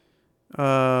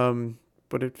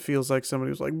 But it feels like somebody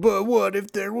was like, but what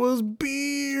if there was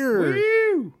beer?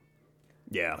 Woo!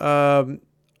 Yeah.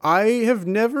 I've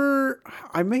definitely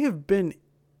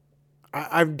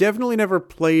never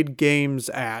played games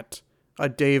at a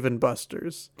Dave and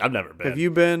Buster's. I've never been. Have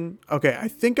you been? Okay, I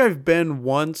think I've been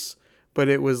once, but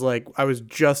it was like I was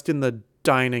just in the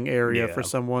dining area for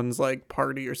someone's like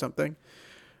party or something.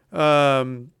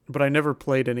 But I never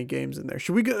played any games in there.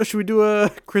 Should we do a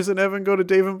Chris and Evan go to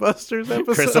Dave and Buster's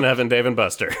episode? Chris and Evan, Dave and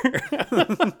Buster.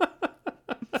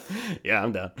 Yeah,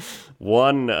 I'm down.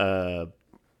 One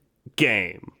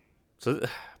game. So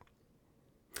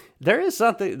there's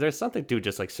something to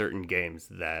just like certain games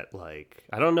that like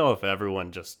I don't know if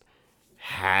everyone just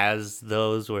has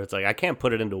those where it's like I can't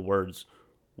put it into words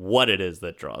what it is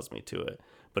that draws me to it.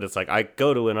 But it's like I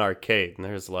go to an arcade and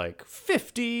there's like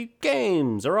 50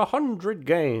 games or 100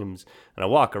 games. And I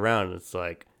walk around and it's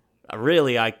like,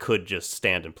 really, I could just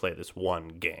stand and play this one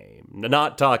game.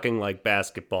 Not talking like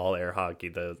basketball, air hockey,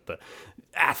 the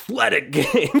athletic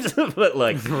games, but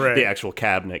like the actual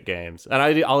cabinet games. And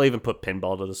I'll even put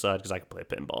pinball to the side because I can play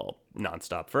pinball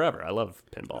nonstop forever. I love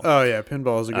pinball. Oh, yeah,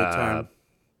 pinball is a good time.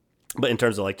 But in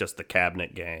terms of like just the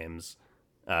cabinet games,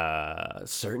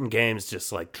 certain games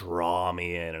just like draw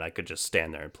me in and I could just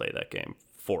stand there and play that game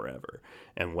forever.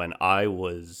 And when I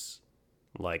was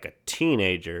like a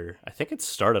teenager, I think it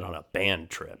started on a band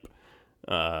trip,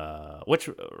 which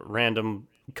random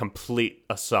complete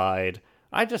aside,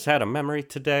 I just had a memory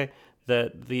today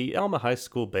that the Elma High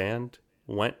School band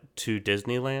went to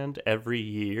Disneyland every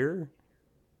year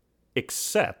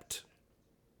except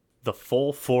the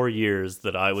full 4 years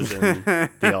that I was in the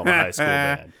Elma High School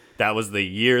band. That was the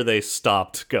year they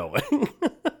stopped going.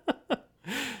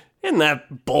 Isn't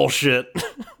that bullshit?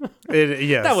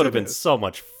 Yes, that would have been so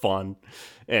much fun.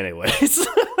 Anyways,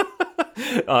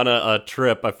 on a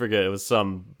trip, I forget, it was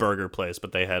some burger place,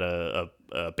 but they had a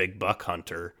big buck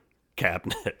hunter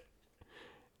cabinet.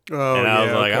 Oh, and I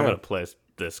was like, okay. I'm going to play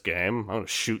this game. I'm going to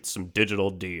shoot some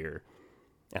digital deer.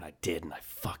 And I did, and I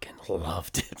fucking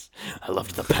loved it. I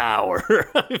loved the power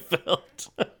I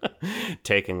felt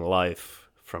taking life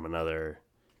from another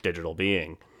digital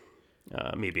being,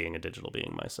 me being a digital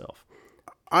being myself.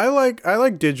 I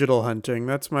like digital hunting.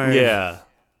 That's my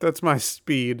That's my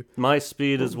speed. My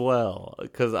speed as well,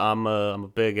 because I'm a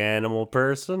big animal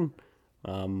person.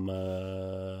 I don't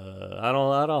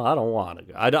want to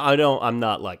go. I'm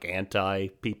not like anti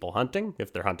people hunting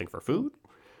if they're hunting for food.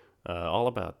 All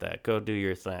about that. Go do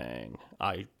your thing.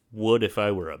 I would if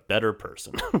I were a better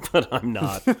person, but I'm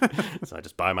not. So I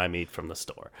just buy my meat from the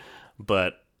store.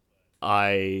 But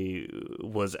I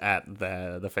was at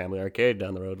the family arcade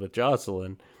down the road with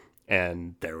Jocelyn,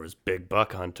 and there was Big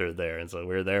Buck Hunter there. And so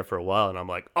we were there for a while, and I'm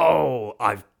like, oh,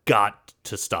 I've got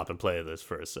to stop and play this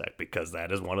for a sec because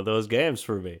that is one of those games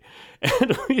for me.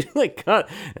 And we like got,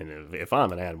 and if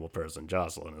I'm an animal person,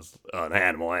 Jocelyn is an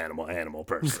animal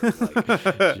person.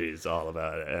 Like, she's all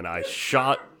about it. And I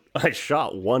shot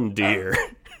one deer.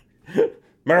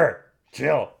 Mer,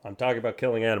 chill. I'm talking about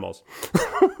killing animals.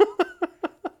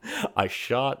 I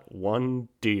shot one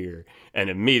deer and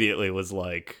immediately was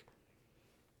like,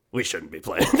 we shouldn't be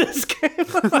playing this game.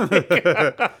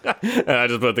 And I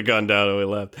just put the gun down and we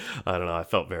left. I don't know. I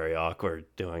felt very awkward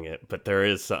doing it, but there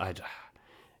is,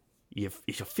 you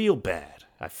feel bad.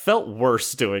 I felt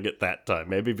worse doing it that time,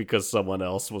 maybe because someone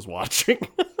else was watching.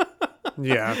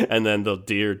 Yeah. And then the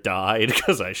deer died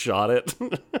because I shot it.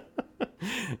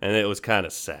 And it was kind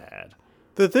of sad.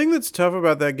 The thing that's tough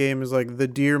about that game is like the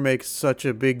deer makes such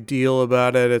a big deal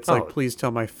about it. It's like, please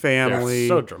tell my family.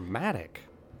 They're so dramatic.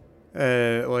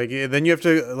 Like then you have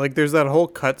to like there's that whole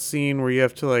cutscene where you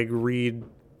have to like read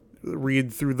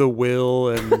through the will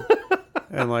and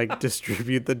and like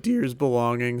distribute the deer's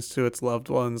belongings to its loved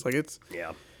ones. Like it's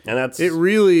and that's it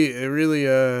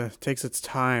really takes its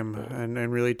time and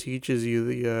really teaches you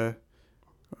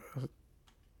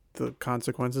the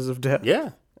consequences of death. Yeah,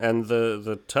 and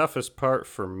the toughest part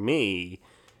for me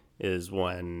is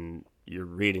when you're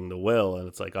reading the will, and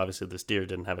it's like, obviously this deer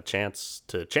didn't have a chance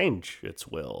to change its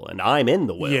will, and I'm in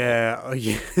the will. Yeah,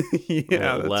 it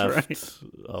that's left right.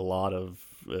 a lot of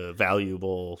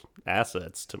valuable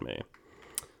assets to me.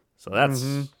 So that's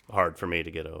hard for me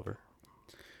to get over.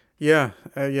 Yeah,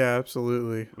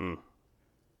 absolutely.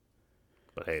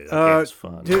 But hey, that game's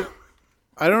fun.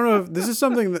 I don't know if this is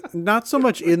something that, not so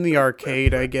much in the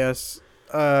arcade, I guess,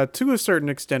 to a certain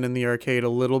extent in the arcade, a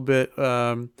little bit.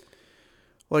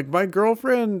 Like my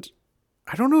girlfriend,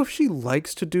 I don't know if she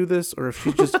likes to do this or if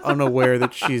she's just unaware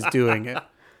that she's doing it.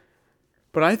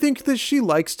 But I think that she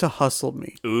likes to hustle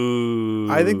me. Ooh.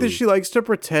 I think that she likes to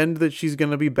pretend that she's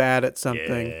going to be bad at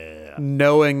something,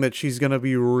 knowing that she's going to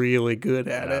be really good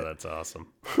at it. That's awesome.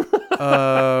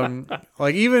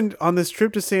 Like even on this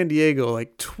trip to San Diego,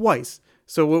 like twice.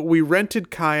 So we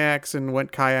rented kayaks and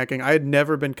went kayaking. I had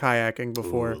never been kayaking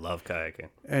before. Ooh, love kayaking.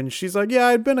 And she's like, yeah,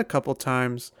 I'd been a couple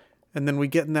times. And then we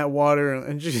get in that water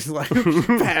and she's like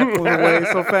paddling away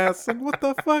so fast. Like, what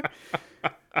the fuck?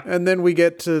 And then we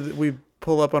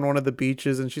pull up on one of the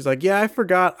beaches and she's like, yeah, I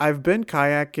forgot. I've been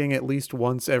kayaking at least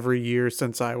once every year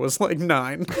since I was like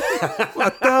 9.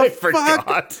 What the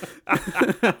fuck?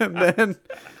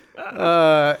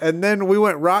 And then we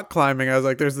went rock climbing. I was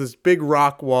like, there's this big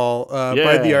rock wall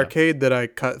by the arcade that I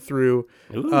cut through.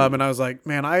 And I was like,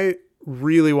 man, I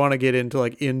really want to get into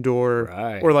like indoor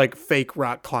or like fake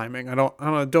rock climbing. Don't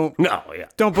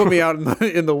put me out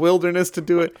in the wilderness to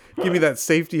do it. Give me that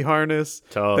safety harness,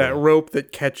 that rope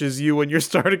that catches you when you're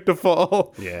starting to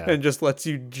fall, and just lets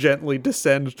you gently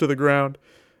descend to the ground.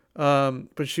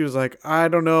 But she was like, I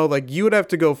don't know, like you would have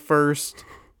to go first,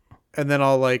 and then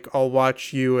I'll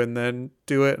watch you and then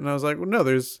do it. And I was like, well,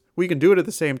 no, we can do it at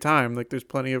the same time. Like there's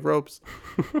plenty of ropes.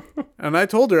 And I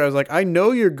told her, I was like, I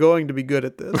know you're going to be good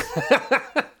at this.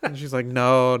 And she's like,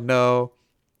 no.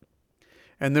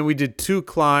 And then we did 2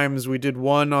 climbs. We did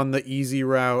one on the easy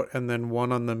route and then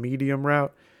one on the medium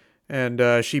route.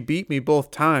 And she beat me both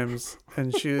times.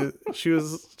 And she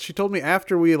told me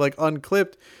after we like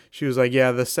unclipped, she was like,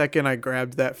 yeah, the second I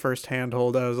grabbed that first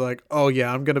handhold, I was like, oh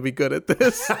yeah, I'm going to be good at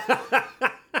this.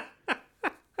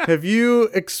 Have you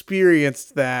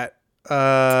experienced that?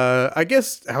 I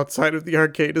guess outside of the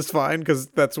arcade is fine because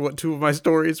that's what 2 of my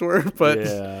stories were. But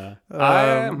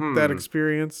that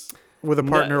experience with a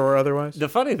partner or otherwise. The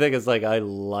funny thing is, like, I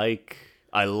like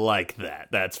that.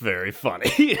 That's very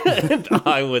funny, and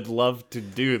I would love to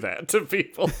do that to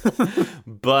people.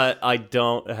 But I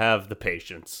don't have the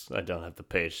patience. I don't have the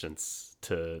patience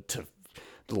to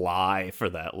lie for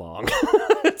that long.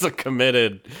 It's a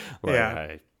committed.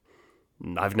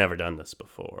 I've never done this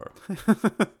before.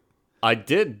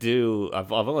 I've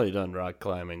only done rock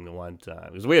climbing the one time.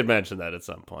 Because we had mentioned that at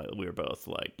some point. We were both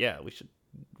like, yeah, we should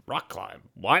rock climb.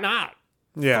 Why not?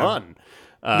 Yeah. Fun.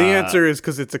 The answer is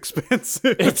because it's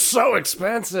expensive. It's so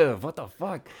expensive. What the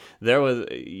fuck? There was,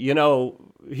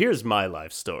 here's my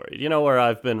life story. You know where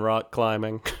I've been rock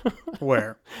climbing?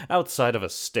 Where? Outside of a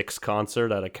Styx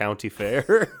concert at a county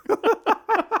fair.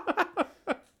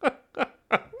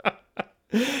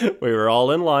 We were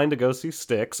all in line to go see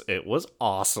Styx. It was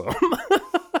awesome.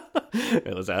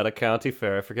 It was at a county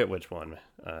fair. I forget which one.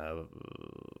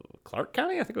 Clark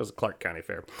County? I think it was a Clark County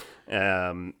fair.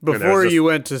 Before you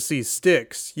went to see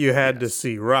Styx, you had to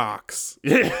see rocks.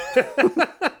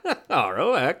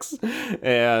 ROX.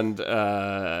 And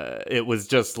it was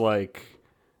just like...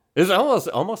 It was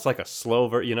almost like a slow...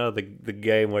 the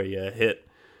game where you hit...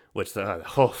 Which,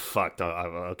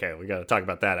 okay, we got to talk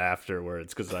about that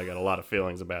afterwards because I got a lot of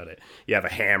feelings about it. You have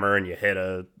a hammer and you hit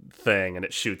a thing and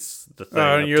it shoots the thing.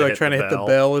 And you're like trying to hit the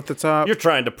bell at the top? You're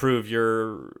trying to prove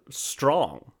you're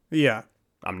strong. Yeah.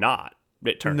 I'm not,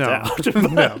 it turns No. out.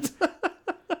 No.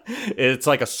 It's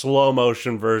like a slow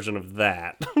motion version of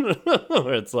that.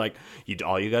 Where it's like,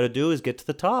 all you got to do is get to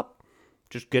the top.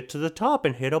 Just get to the top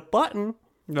and hit a button.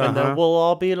 And then we'll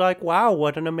all be like, wow,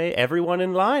 what an amazing... Everyone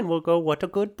in line will go, what a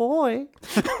good boy.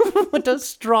 What a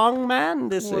strong man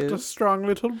this is. What a strong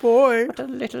little boy. What a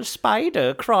little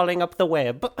spider crawling up the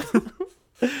web.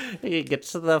 He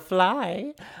gets the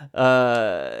fly.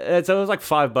 And so it was like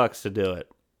 $5 to do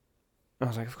it. I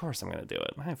was like, of course I'm going to do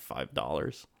it. I have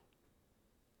 $5.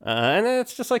 And then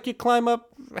it's just like you climb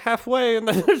up halfway and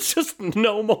then there's just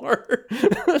no more.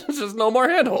 There's just no more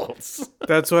handholds.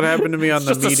 That's what happened to me on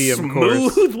the medium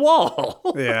course. Smooth wall.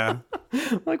 Yeah.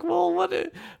 Like, well, am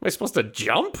I supposed to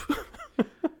jump?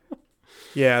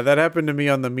 Yeah, that happened to me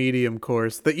on the medium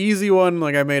course. The easy one,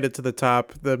 like I made it to the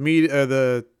top. The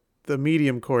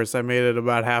medium course, I made it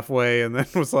about halfway and then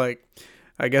was like,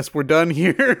 I guess we're done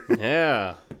here.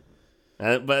 Yeah.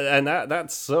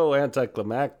 That's so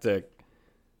anticlimactic.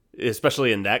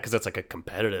 Especially in that, because it's like a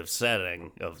competitive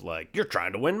setting of like, you're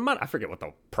trying to win money. I forget what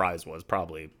the prize was,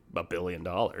 probably $1 billion.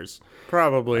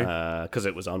 Probably. Because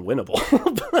it was unwinnable.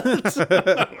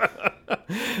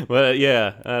 But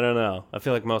yeah, I don't know. I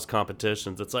feel like most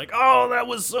competitions, it's like, oh, that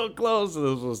was so close.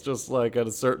 This was just like at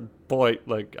a certain point,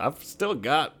 like, I've still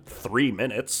got 3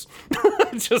 minutes.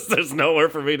 Just there's nowhere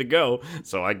for me to go.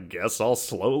 So I guess I'll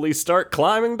slowly start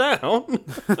climbing down.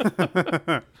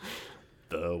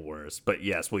 The worst. But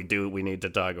yes, we need to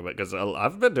talk about, because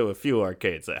I've been to a few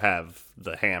arcades that have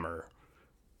the hammer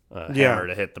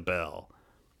to hit the bell,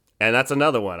 and that's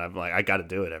another one I'm like, I gotta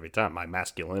do it every time. My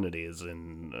masculinity is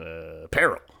in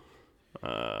peril.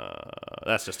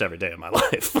 That's just every day of my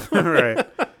life. Right.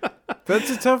 That's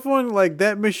a tough one. Like,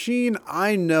 that machine,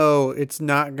 I know it's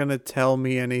not gonna tell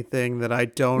me anything that I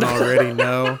don't already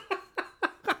know.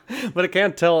 But it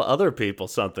can't tell other people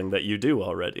something that you do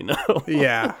already know.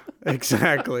 Yeah,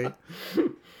 exactly.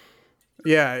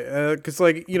 Yeah, because,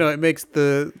 like, you know, it makes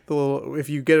the little, if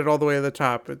you get it all the way to the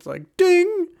top, it's like,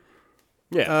 ding!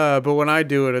 Yeah. But when I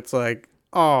do it, it's like,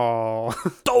 oh.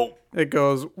 It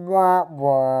goes, wah,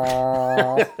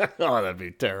 wah. Oh, that'd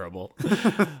be terrible.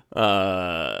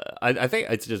 I think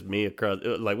it's just me across,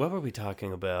 like, what were we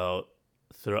talking about?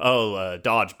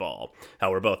 Dodgeball.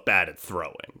 How we're both bad at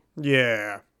throwing.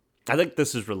 Yeah. I think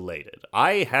this is related.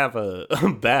 I have a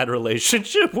bad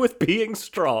relationship with being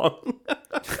strong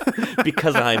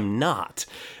because I'm not.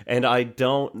 And I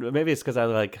don't, maybe it's because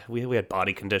we had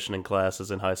body conditioning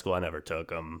classes in high school. I never took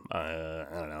them. I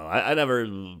don't know. I never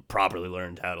properly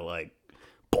learned how to like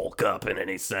bulk up in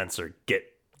any sense or get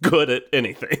good at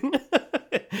anything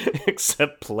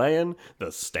except playing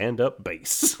the stand-up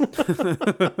bass.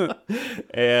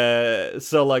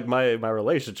 So like my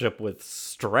relationship with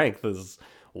strength is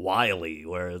wily,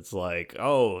 where it's like,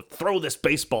 oh, throw this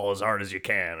baseball as hard as you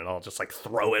can, and I'll just like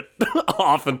throw it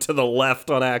off and to the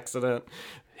left on accident,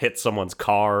 hit someone's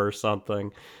car or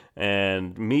something.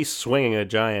 And me swinging a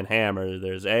giant hammer,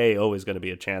 there's always going to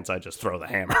be a chance I just throw the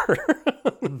hammer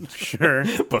Sure.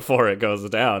 before it goes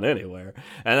down anywhere.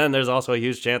 And then there's also a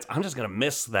huge chance I'm just going to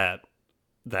miss that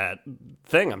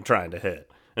thing I'm trying to hit.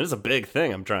 And it's a big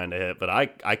thing I'm trying to hit, but I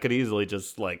could easily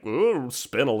just like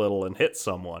spin a little and hit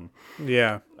someone.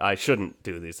 Yeah. I shouldn't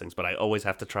do these things, but I always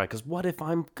have to try, because what if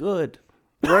I'm good?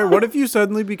 Right. What if you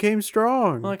suddenly became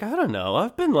strong? Like, I don't know.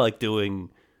 I've been like doing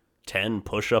 10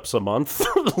 push-ups a month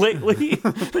lately.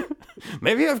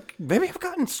 maybe I've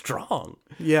gotten strong.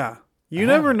 Yeah. You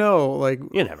never know. Like,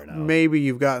 you never know. Maybe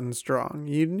you've gotten strong.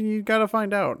 You got to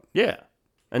find out. Yeah.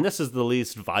 And this is the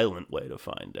least violent way to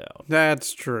find out.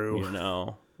 That's true. You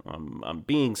know, I'm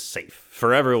being safe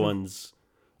for everyone's.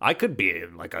 I could be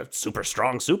like a super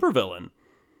strong supervillain.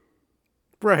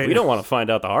 Right. We don't want to find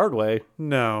out the hard way.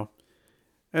 No.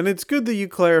 And it's good that you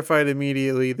clarified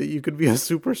immediately that you could be a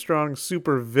super strong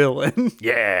supervillain.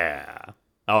 Yeah.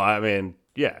 Oh, I mean,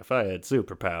 yeah, if I had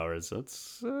superpowers,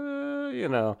 it's, you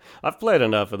know, I've played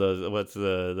enough of those. What's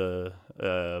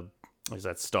is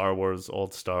that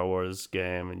old Star Wars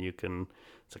game, and it's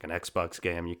like an Xbox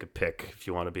game. You could pick if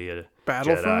you want to be a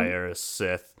Jedi or a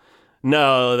Sith.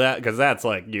 No, because that's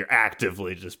like you're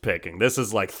actively just picking. This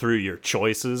is like through your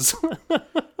choices.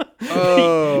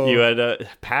 Oh. You had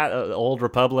Old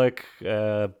Republic.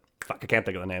 I can't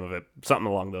think of the name of it. Something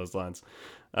along those lines.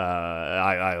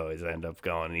 I always end up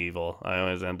going evil. I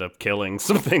always end up killing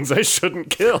some things I shouldn't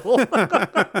kill.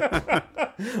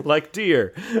 Like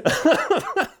deer.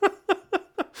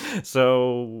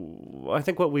 So I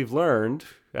think what we've learned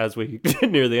as we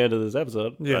get near the end of this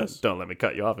episode, yes. Don't let me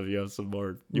cut you off if you have some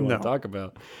more you want to talk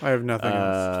about. I have nothing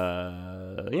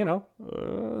else. You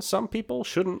know, some people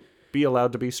shouldn't be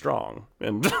allowed to be strong,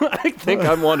 and I think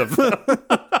I'm one of them.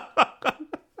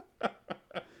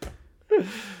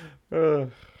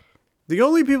 The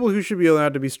only people who should be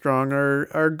allowed to be strong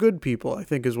are good people, I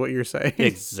think is what you're saying.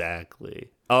 Exactly.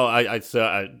 Oh,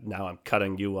 now I'm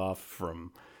cutting you off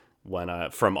from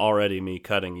from already me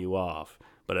cutting you off.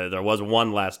 But there was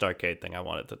one last arcade thing I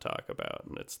wanted to talk about,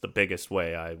 and it's the biggest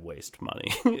way I waste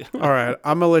money. All right,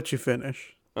 I'm gonna let you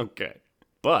finish. Okay,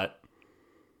 but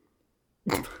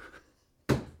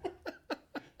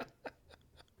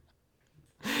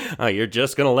you're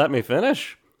just gonna let me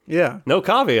finish? Yeah. No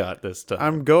caveat this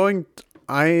time.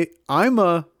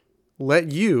 I'ma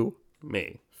let you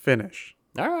Me. finish.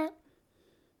 All right.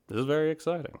 This is very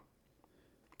exciting.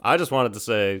 I just wanted to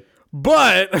say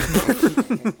But that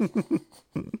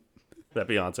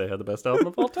Beyonce had the best album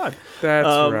of all time.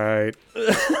 that's right.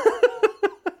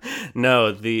 No,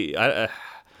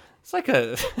 it's like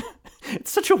it's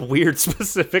such a weird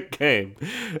specific game,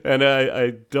 and I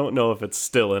don't know if it's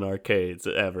still in arcades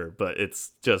ever, but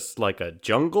it's just like a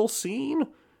jungle scene,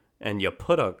 and you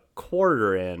put a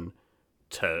quarter in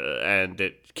and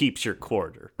it keeps your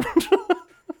quarter.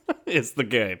 It's the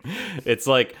game. It's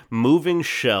like moving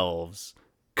shelves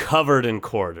covered in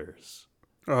quarters.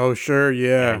 Oh, sure,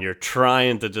 yeah. And you're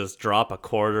trying to just drop a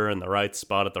quarter in the right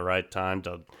spot at the right time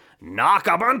to knock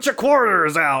a bunch of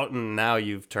quarters out, and now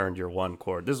you've turned your one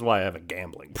quarter. This is why I have a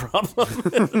gambling problem.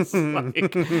 It's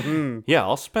like, yeah,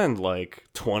 I'll spend like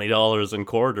 $20 in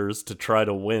quarters to try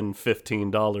to win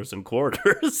 $15 in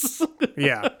quarters.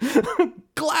 Yeah.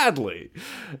 Gladly.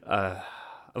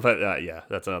 But yeah,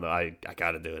 that's another. I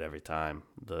got to do it every time.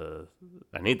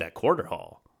 I need that quarter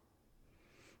haul.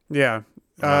 Yeah.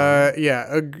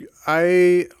 Yeah.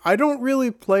 I don't really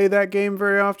play that game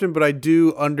very often, but I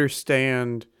do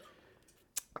understand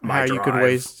how you can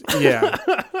waste. Yeah.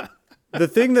 The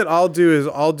thing that I'll do is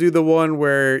I'll do the one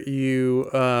where you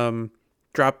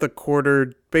drop the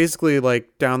quarter basically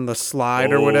like down the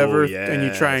slide or whatever, and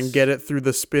you try and get it through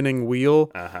the spinning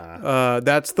wheel.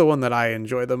 That's the one that I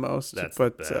enjoy the most. That's the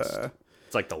best.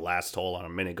 It's like the last hole on a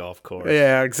mini golf course.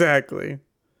 Yeah, exactly.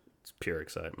 It's pure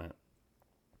excitement.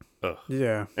 Ugh.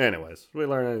 Yeah. Anyways, we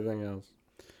learn anything else?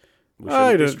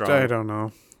 I don't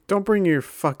know. Don't bring your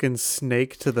fucking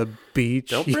snake to the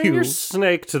beach. Don't bring your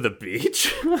snake to the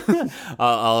beach.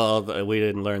 We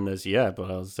didn't learn this yet, but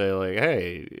I'll say, like,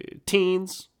 hey,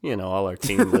 teens, all our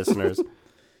teen listeners,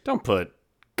 don't put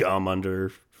gum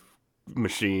under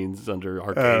machines, under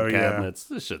arcade cabinets.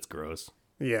 This shit's gross.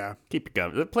 Yeah. Keep your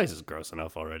gum. The place is gross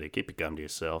enough already. Keep your gum to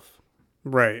yourself.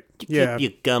 Right. Keep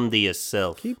your gum to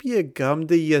yourself. Keep your gum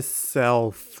to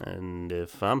yourself. And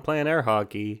if I'm playing air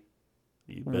hockey,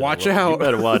 watch out. You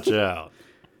better watch out.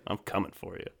 I'm coming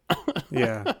for you.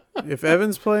 Yeah. If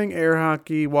Evan's playing air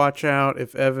hockey, watch out.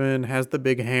 If Evan has the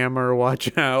big hammer,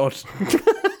 watch out.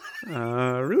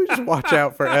 Really just watch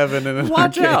out for Evan in an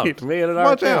watch arcade. Out. Me in an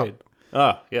watch arcade.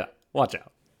 Out. Oh, yeah. Watch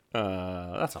out.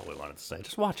 That's all we wanted to say.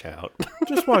 Just watch out.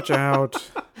 Just watch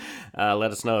out.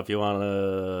 Let us know if you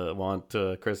want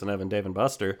Chris and Evan, Dave and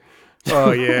Buster.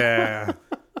 Oh, yeah.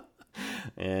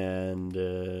 And,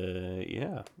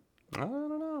 yeah. I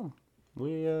don't know.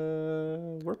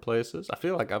 We're places. I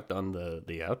feel like I've done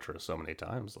the outro so many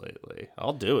times lately.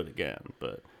 I'll do it again,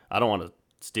 but I don't want to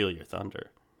steal your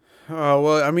thunder. Oh,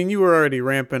 well, I mean, you were already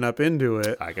ramping up into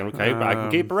it. I can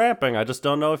keep ramping. I just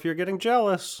don't know if you're getting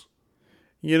jealous.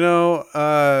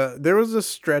 There was a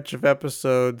stretch of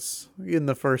episodes in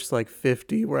the first,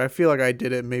 50 where I feel like I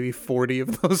did it maybe 40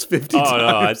 of those 50 times. Oh,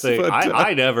 no, I think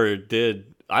I never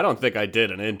did. I don't think I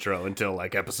did an intro until,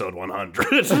 episode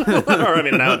 100. Or,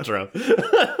 an outro.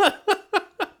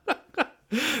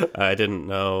 I didn't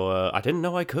know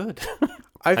I could.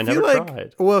 I feel never like,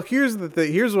 tried. Well, here's the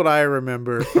thing. Here's what I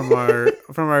remember from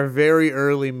our very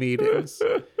early meetings.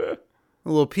 A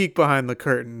little peek behind the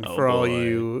curtain for all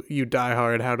you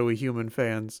diehard How Do We Human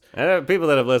fans. And people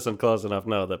that have listened close enough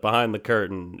know that behind the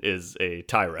curtain is a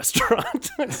Thai restaurant.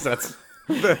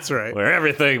 That's right. Where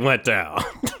everything went down.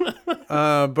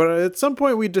 But at some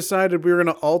point we decided we were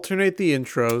going to alternate the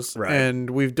intros, right.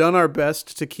 And we've done our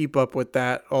best to keep up with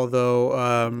that. Although,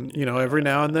 every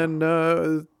now and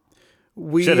then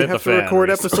we have to record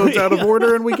episodes out of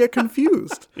order and we get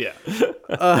confused. Yeah.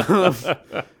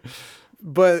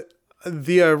 But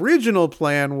the original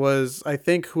plan was, I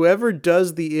think, whoever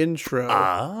does the intro,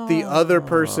 the other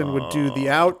person would do the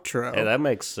outro. Yeah, that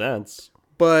makes sense.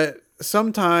 But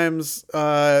sometimes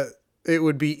it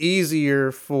would be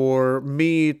easier for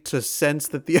me to sense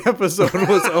that the episode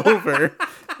was over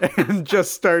and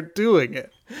just start doing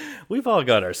it. We've all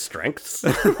got our strengths.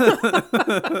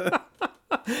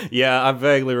 Yeah, I'm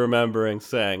vaguely remembering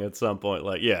saying at some point,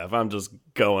 if I'm just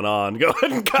going on, go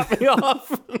ahead and cut me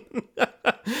off.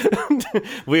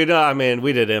 we know. I mean,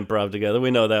 we did improv together.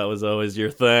 We know that was always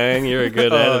your thing. You're a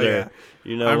good editor. Yeah.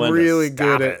 You know, I'm when really to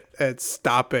stop good it. at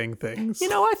stopping things. You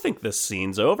know, I think this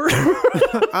scene's over.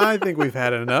 I think we've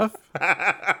had enough.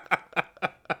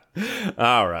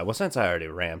 All right. Well, since I already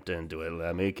ramped into it,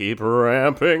 let me keep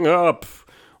ramping up.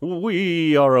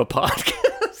 We are a podcast.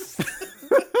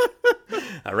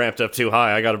 I ramped up too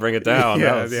high. I got to bring it down.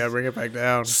 Yeah, bring it back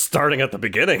down. Starting at the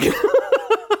beginning.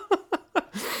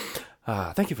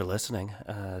 Thank you for listening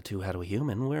to How Do We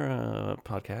Human. We're a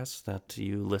podcast that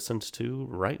you listened to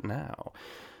right now.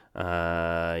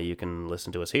 You can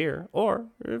listen to us here, or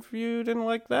if you didn't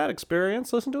like that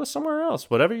experience, listen to us somewhere else.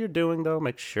 Whatever you're doing, though,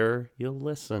 make sure you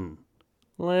listen.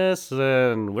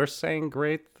 Listen. We're saying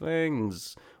great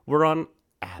things. We're on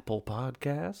Apple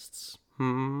Podcasts.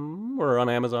 We're on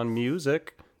Amazon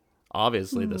Music.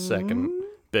 Obviously, the second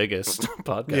biggest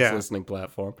podcast listening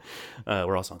platform.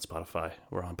 We're also on Spotify.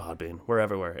 We're on Podbean. We're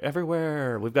everywhere.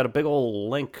 Everywhere. We've got a big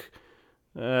old link.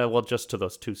 Well, just to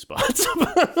those 2 spots.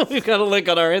 We've got a link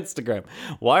on our Instagram.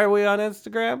 Why are we on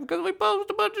Instagram? Because we post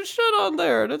a bunch of shit on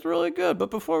there, and it's really good. But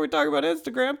before we talk about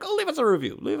Instagram, go leave us a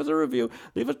review. Leave us a review.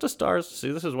 Leave us the stars.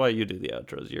 See, this is why you do the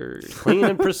outros. You're clean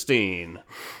and pristine.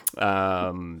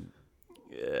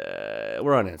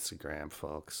 We're on Instagram,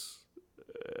 folks.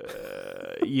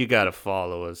 You gotta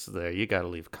follow us there. You gotta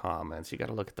leave comments. You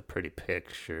gotta look at the pretty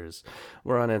pictures.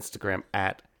 We're on Instagram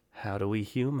at How Do We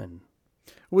Human.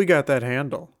 We got that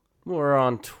handle. We're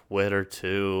on Twitter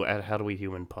too at How Do We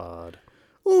Human Pod.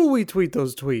 Ooh, we tweet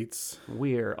those tweets.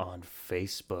 We're on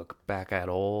Facebook back at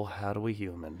Ol' How Do We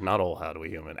Human. Not Ol' How Do We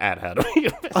Human, at How Do We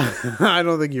Human. I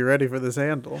don't think you're ready for this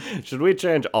handle. Should we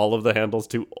change all of the handles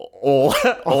to Ol'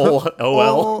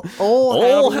 OL?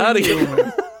 Ol' How Do You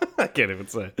Human? I can't even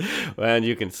say it. And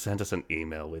you can send us an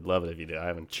email. We'd love it if you do. I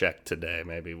haven't checked today.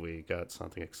 Maybe we got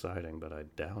something exciting, but I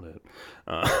doubt it.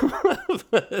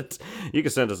 But you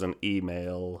can send us an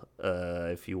email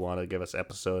if you want to give us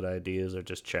episode ideas or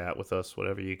just chat with us,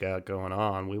 whatever you got going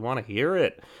on. We want to hear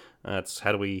it. That's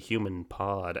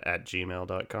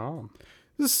howdowehumanpod@gmail.com.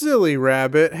 Silly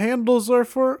rabbit. Handles are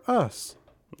for us.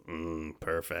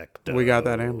 Perfect. We got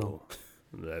that handle.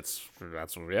 That's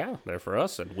yeah, they're for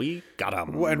us, and we got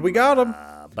them. And we got them.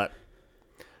 But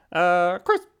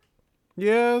Chris,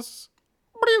 yes.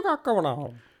 what do you got going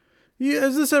on? Yeah,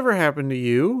 has this ever happened to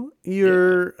you?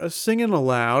 You're singing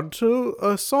aloud to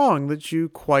a song that you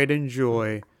quite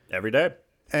enjoy, Every day.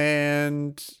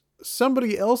 and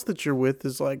somebody else that you're with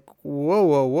is like, whoa,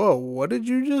 whoa, whoa, what did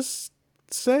you just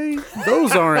say?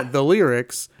 Those aren't the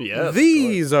lyrics. Yes,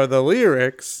 These are the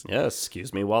lyrics. Yes,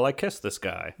 excuse me while I kiss this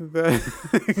guy.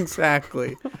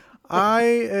 Exactly. I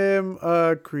am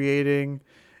creating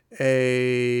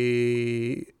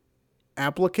a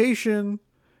application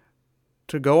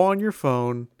to go on your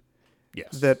phone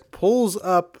Yes. that pulls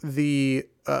up the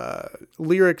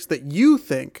lyrics that you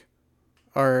think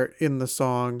are in the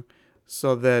song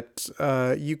so that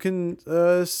you can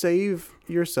save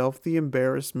yourself the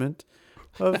embarrassment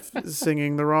of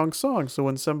singing the wrong song. So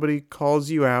when somebody calls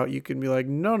you out, you can be like,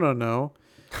 no.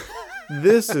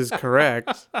 This is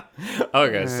correct.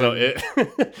 Okay, so it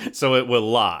so it will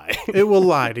lie. It will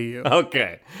lie to you.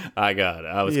 Okay, I got it.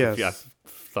 I was Yes. confused. I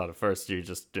thought at first you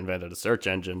just invented a search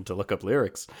engine to look up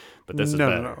lyrics, but this is No.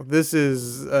 better. This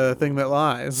is a thing that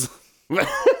lies.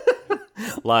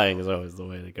 Lying is always the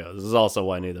way to go. This is also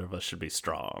why neither of us should be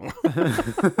strong.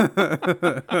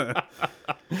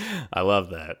 I love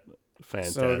that.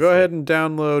 Fantastic. So go ahead and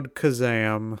download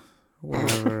Kazam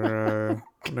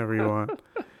whenever you want.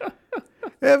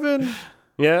 Evan,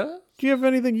 Yeah, do you have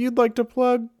anything you'd like to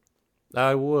plug?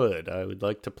 I would. I would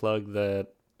like to plug that.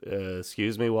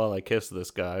 Excuse me while I kiss this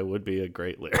guy would be a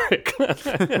great lyric.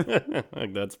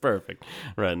 Like, that's perfect,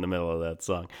 right in the middle of that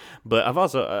song. But I've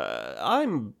also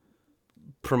I'm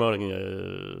promoting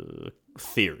a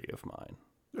theory of mine.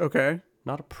 Okay.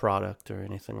 Not a product or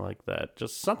anything like that.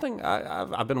 Just something.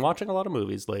 I've been watching a lot of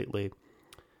movies lately,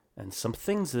 and some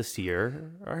things this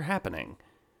year are happening,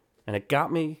 and it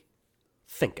got me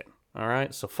thinking. All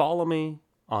right, so follow me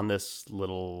on this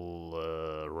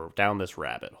little down this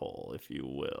rabbit hole, if you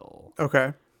will.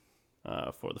 Okay.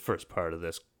 For the first part of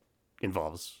this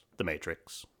involves The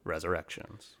Matrix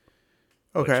Resurrections.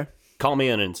 Okay. Call me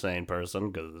an insane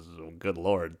person, because, good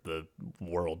lord, the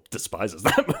world despises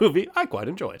that movie. I quite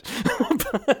enjoy it.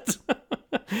 But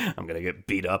I'm going to get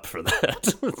beat up for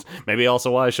that. Maybe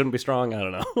also why I shouldn't be strong, I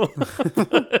don't know.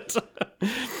 But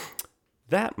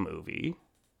that movie,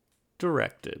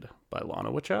 directed by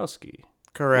Lana Wachowski.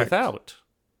 Correct. Without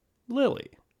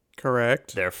Lily.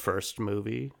 Correct. Their first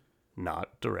movie,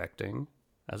 not directing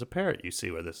as a parent. You see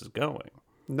where this is going.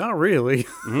 Not really.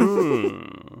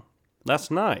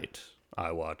 last night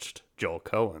I watched Joel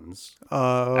Coen's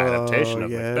adaptation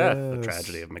of Macbeth, The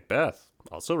Tragedy of Macbeth.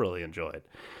 Also really enjoyed.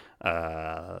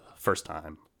 First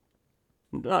time.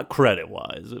 Not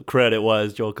credit-wise.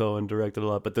 Credit-wise, Joel Coen directed a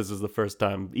lot, but this is the first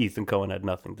time Ethan Coen had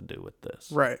nothing to do with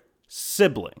this. Right.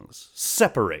 Siblings,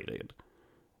 separated,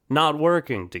 not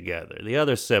working together. The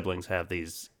other siblings have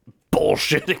these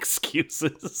bullshit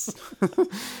excuses.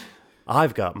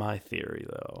 I've got my theory,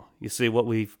 though. You see, what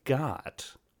we've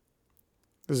got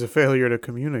is a failure to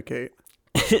communicate.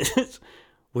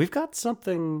 We've got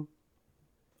something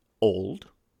old.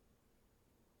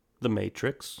 The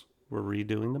Matrix. We're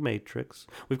redoing The Matrix.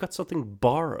 We've got something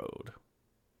borrowed.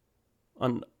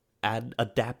 An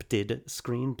adapted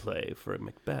screenplay for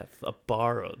Macbeth. A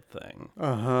borrowed thing.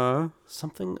 Uh-huh.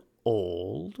 Something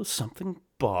old. Something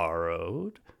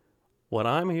borrowed. What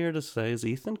I'm here to say is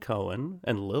Ethan Coen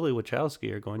and Lily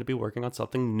Wachowski are going to be working on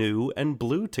something new and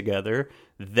blue together.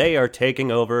 They are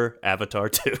taking over Avatar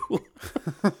 2.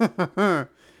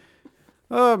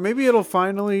 Maybe it'll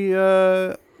finally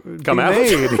come out.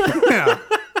 Yeah.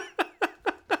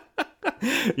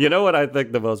 You know what I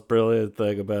think the most brilliant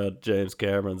thing about James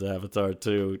Cameron's Avatar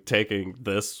 2 taking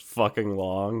this fucking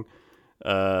long?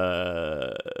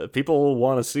 People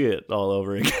want to see it all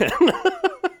over again.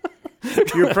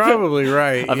 You're probably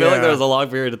right. I feel like there was a long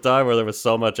period of time where there was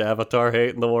so much Avatar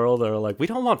hate in the world. They were like, we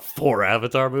don't want 4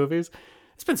 Avatar movies.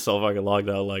 It's been so fucking long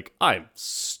now. Like, I'm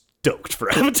stoked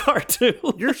for Avatar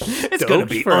 2. You're stoked it's gonna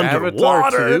be for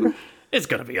underwater. Avatar 2? It's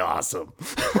gonna be awesome.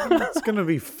 It's gonna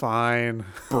be fine.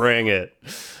 Bring it.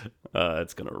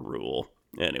 It's gonna rule.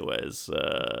 Anyways,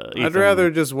 I'd rather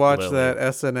just watch that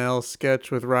SNL sketch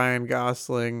with Ryan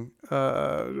Gosling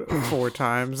 4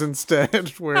 times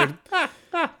instead, where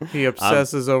he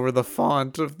obsesses over the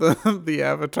font of the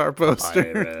Avatar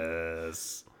poster.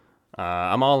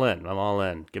 I'm all in. I'm all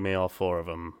in. Give me all 4 of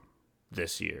them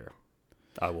this year.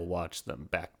 I will watch them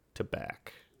back to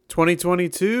back.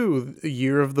 2022,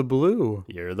 Year of the Blue.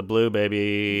 Year of the Blue,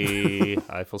 baby.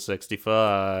 Eiffel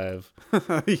 65.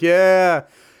 Yeah.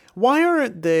 Why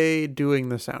aren't they doing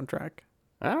the soundtrack?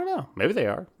 I don't know. Maybe they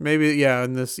are. Maybe, yeah,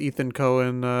 in this Ethan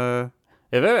Coen, I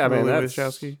mean, Lily that's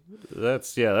Wachowski.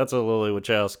 That's a Lily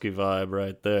Wachowski vibe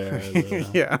right there.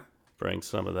 Yeah. Bring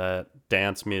some of that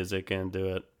dance music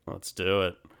into it. Let's do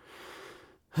it.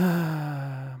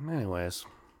 Anyways.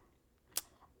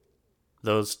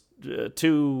 Those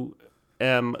 2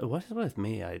 M... What is with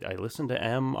me? I listen to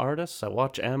M artists. I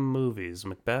watch M movies.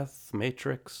 Macbeth,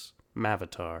 Matrix,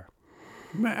 Mavatar.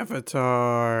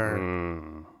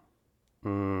 Mavatar.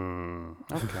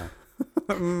 Okay.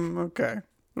 Okay.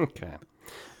 Okay.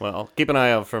 Well, keep an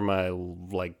eye out for my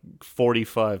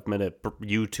 45-minute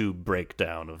YouTube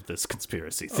breakdown of this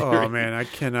conspiracy theory. Oh man, I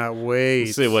cannot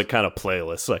wait. See what kind of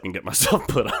playlists I can get myself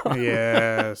put on.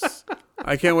 Yes.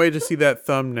 I can't wait to see that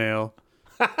thumbnail.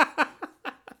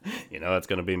 You know, it's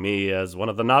going to be me as one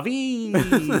of the Na'vi.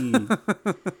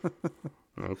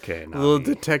 Okay, Na'vi. Little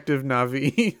Detective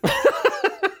Na'vi.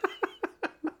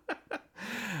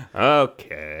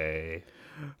 Okay.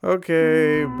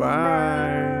 Okay,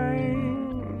 bye.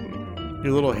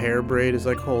 Your little hair braid is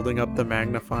like holding up the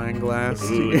magnifying glass.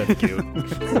 Ooh, that's cute.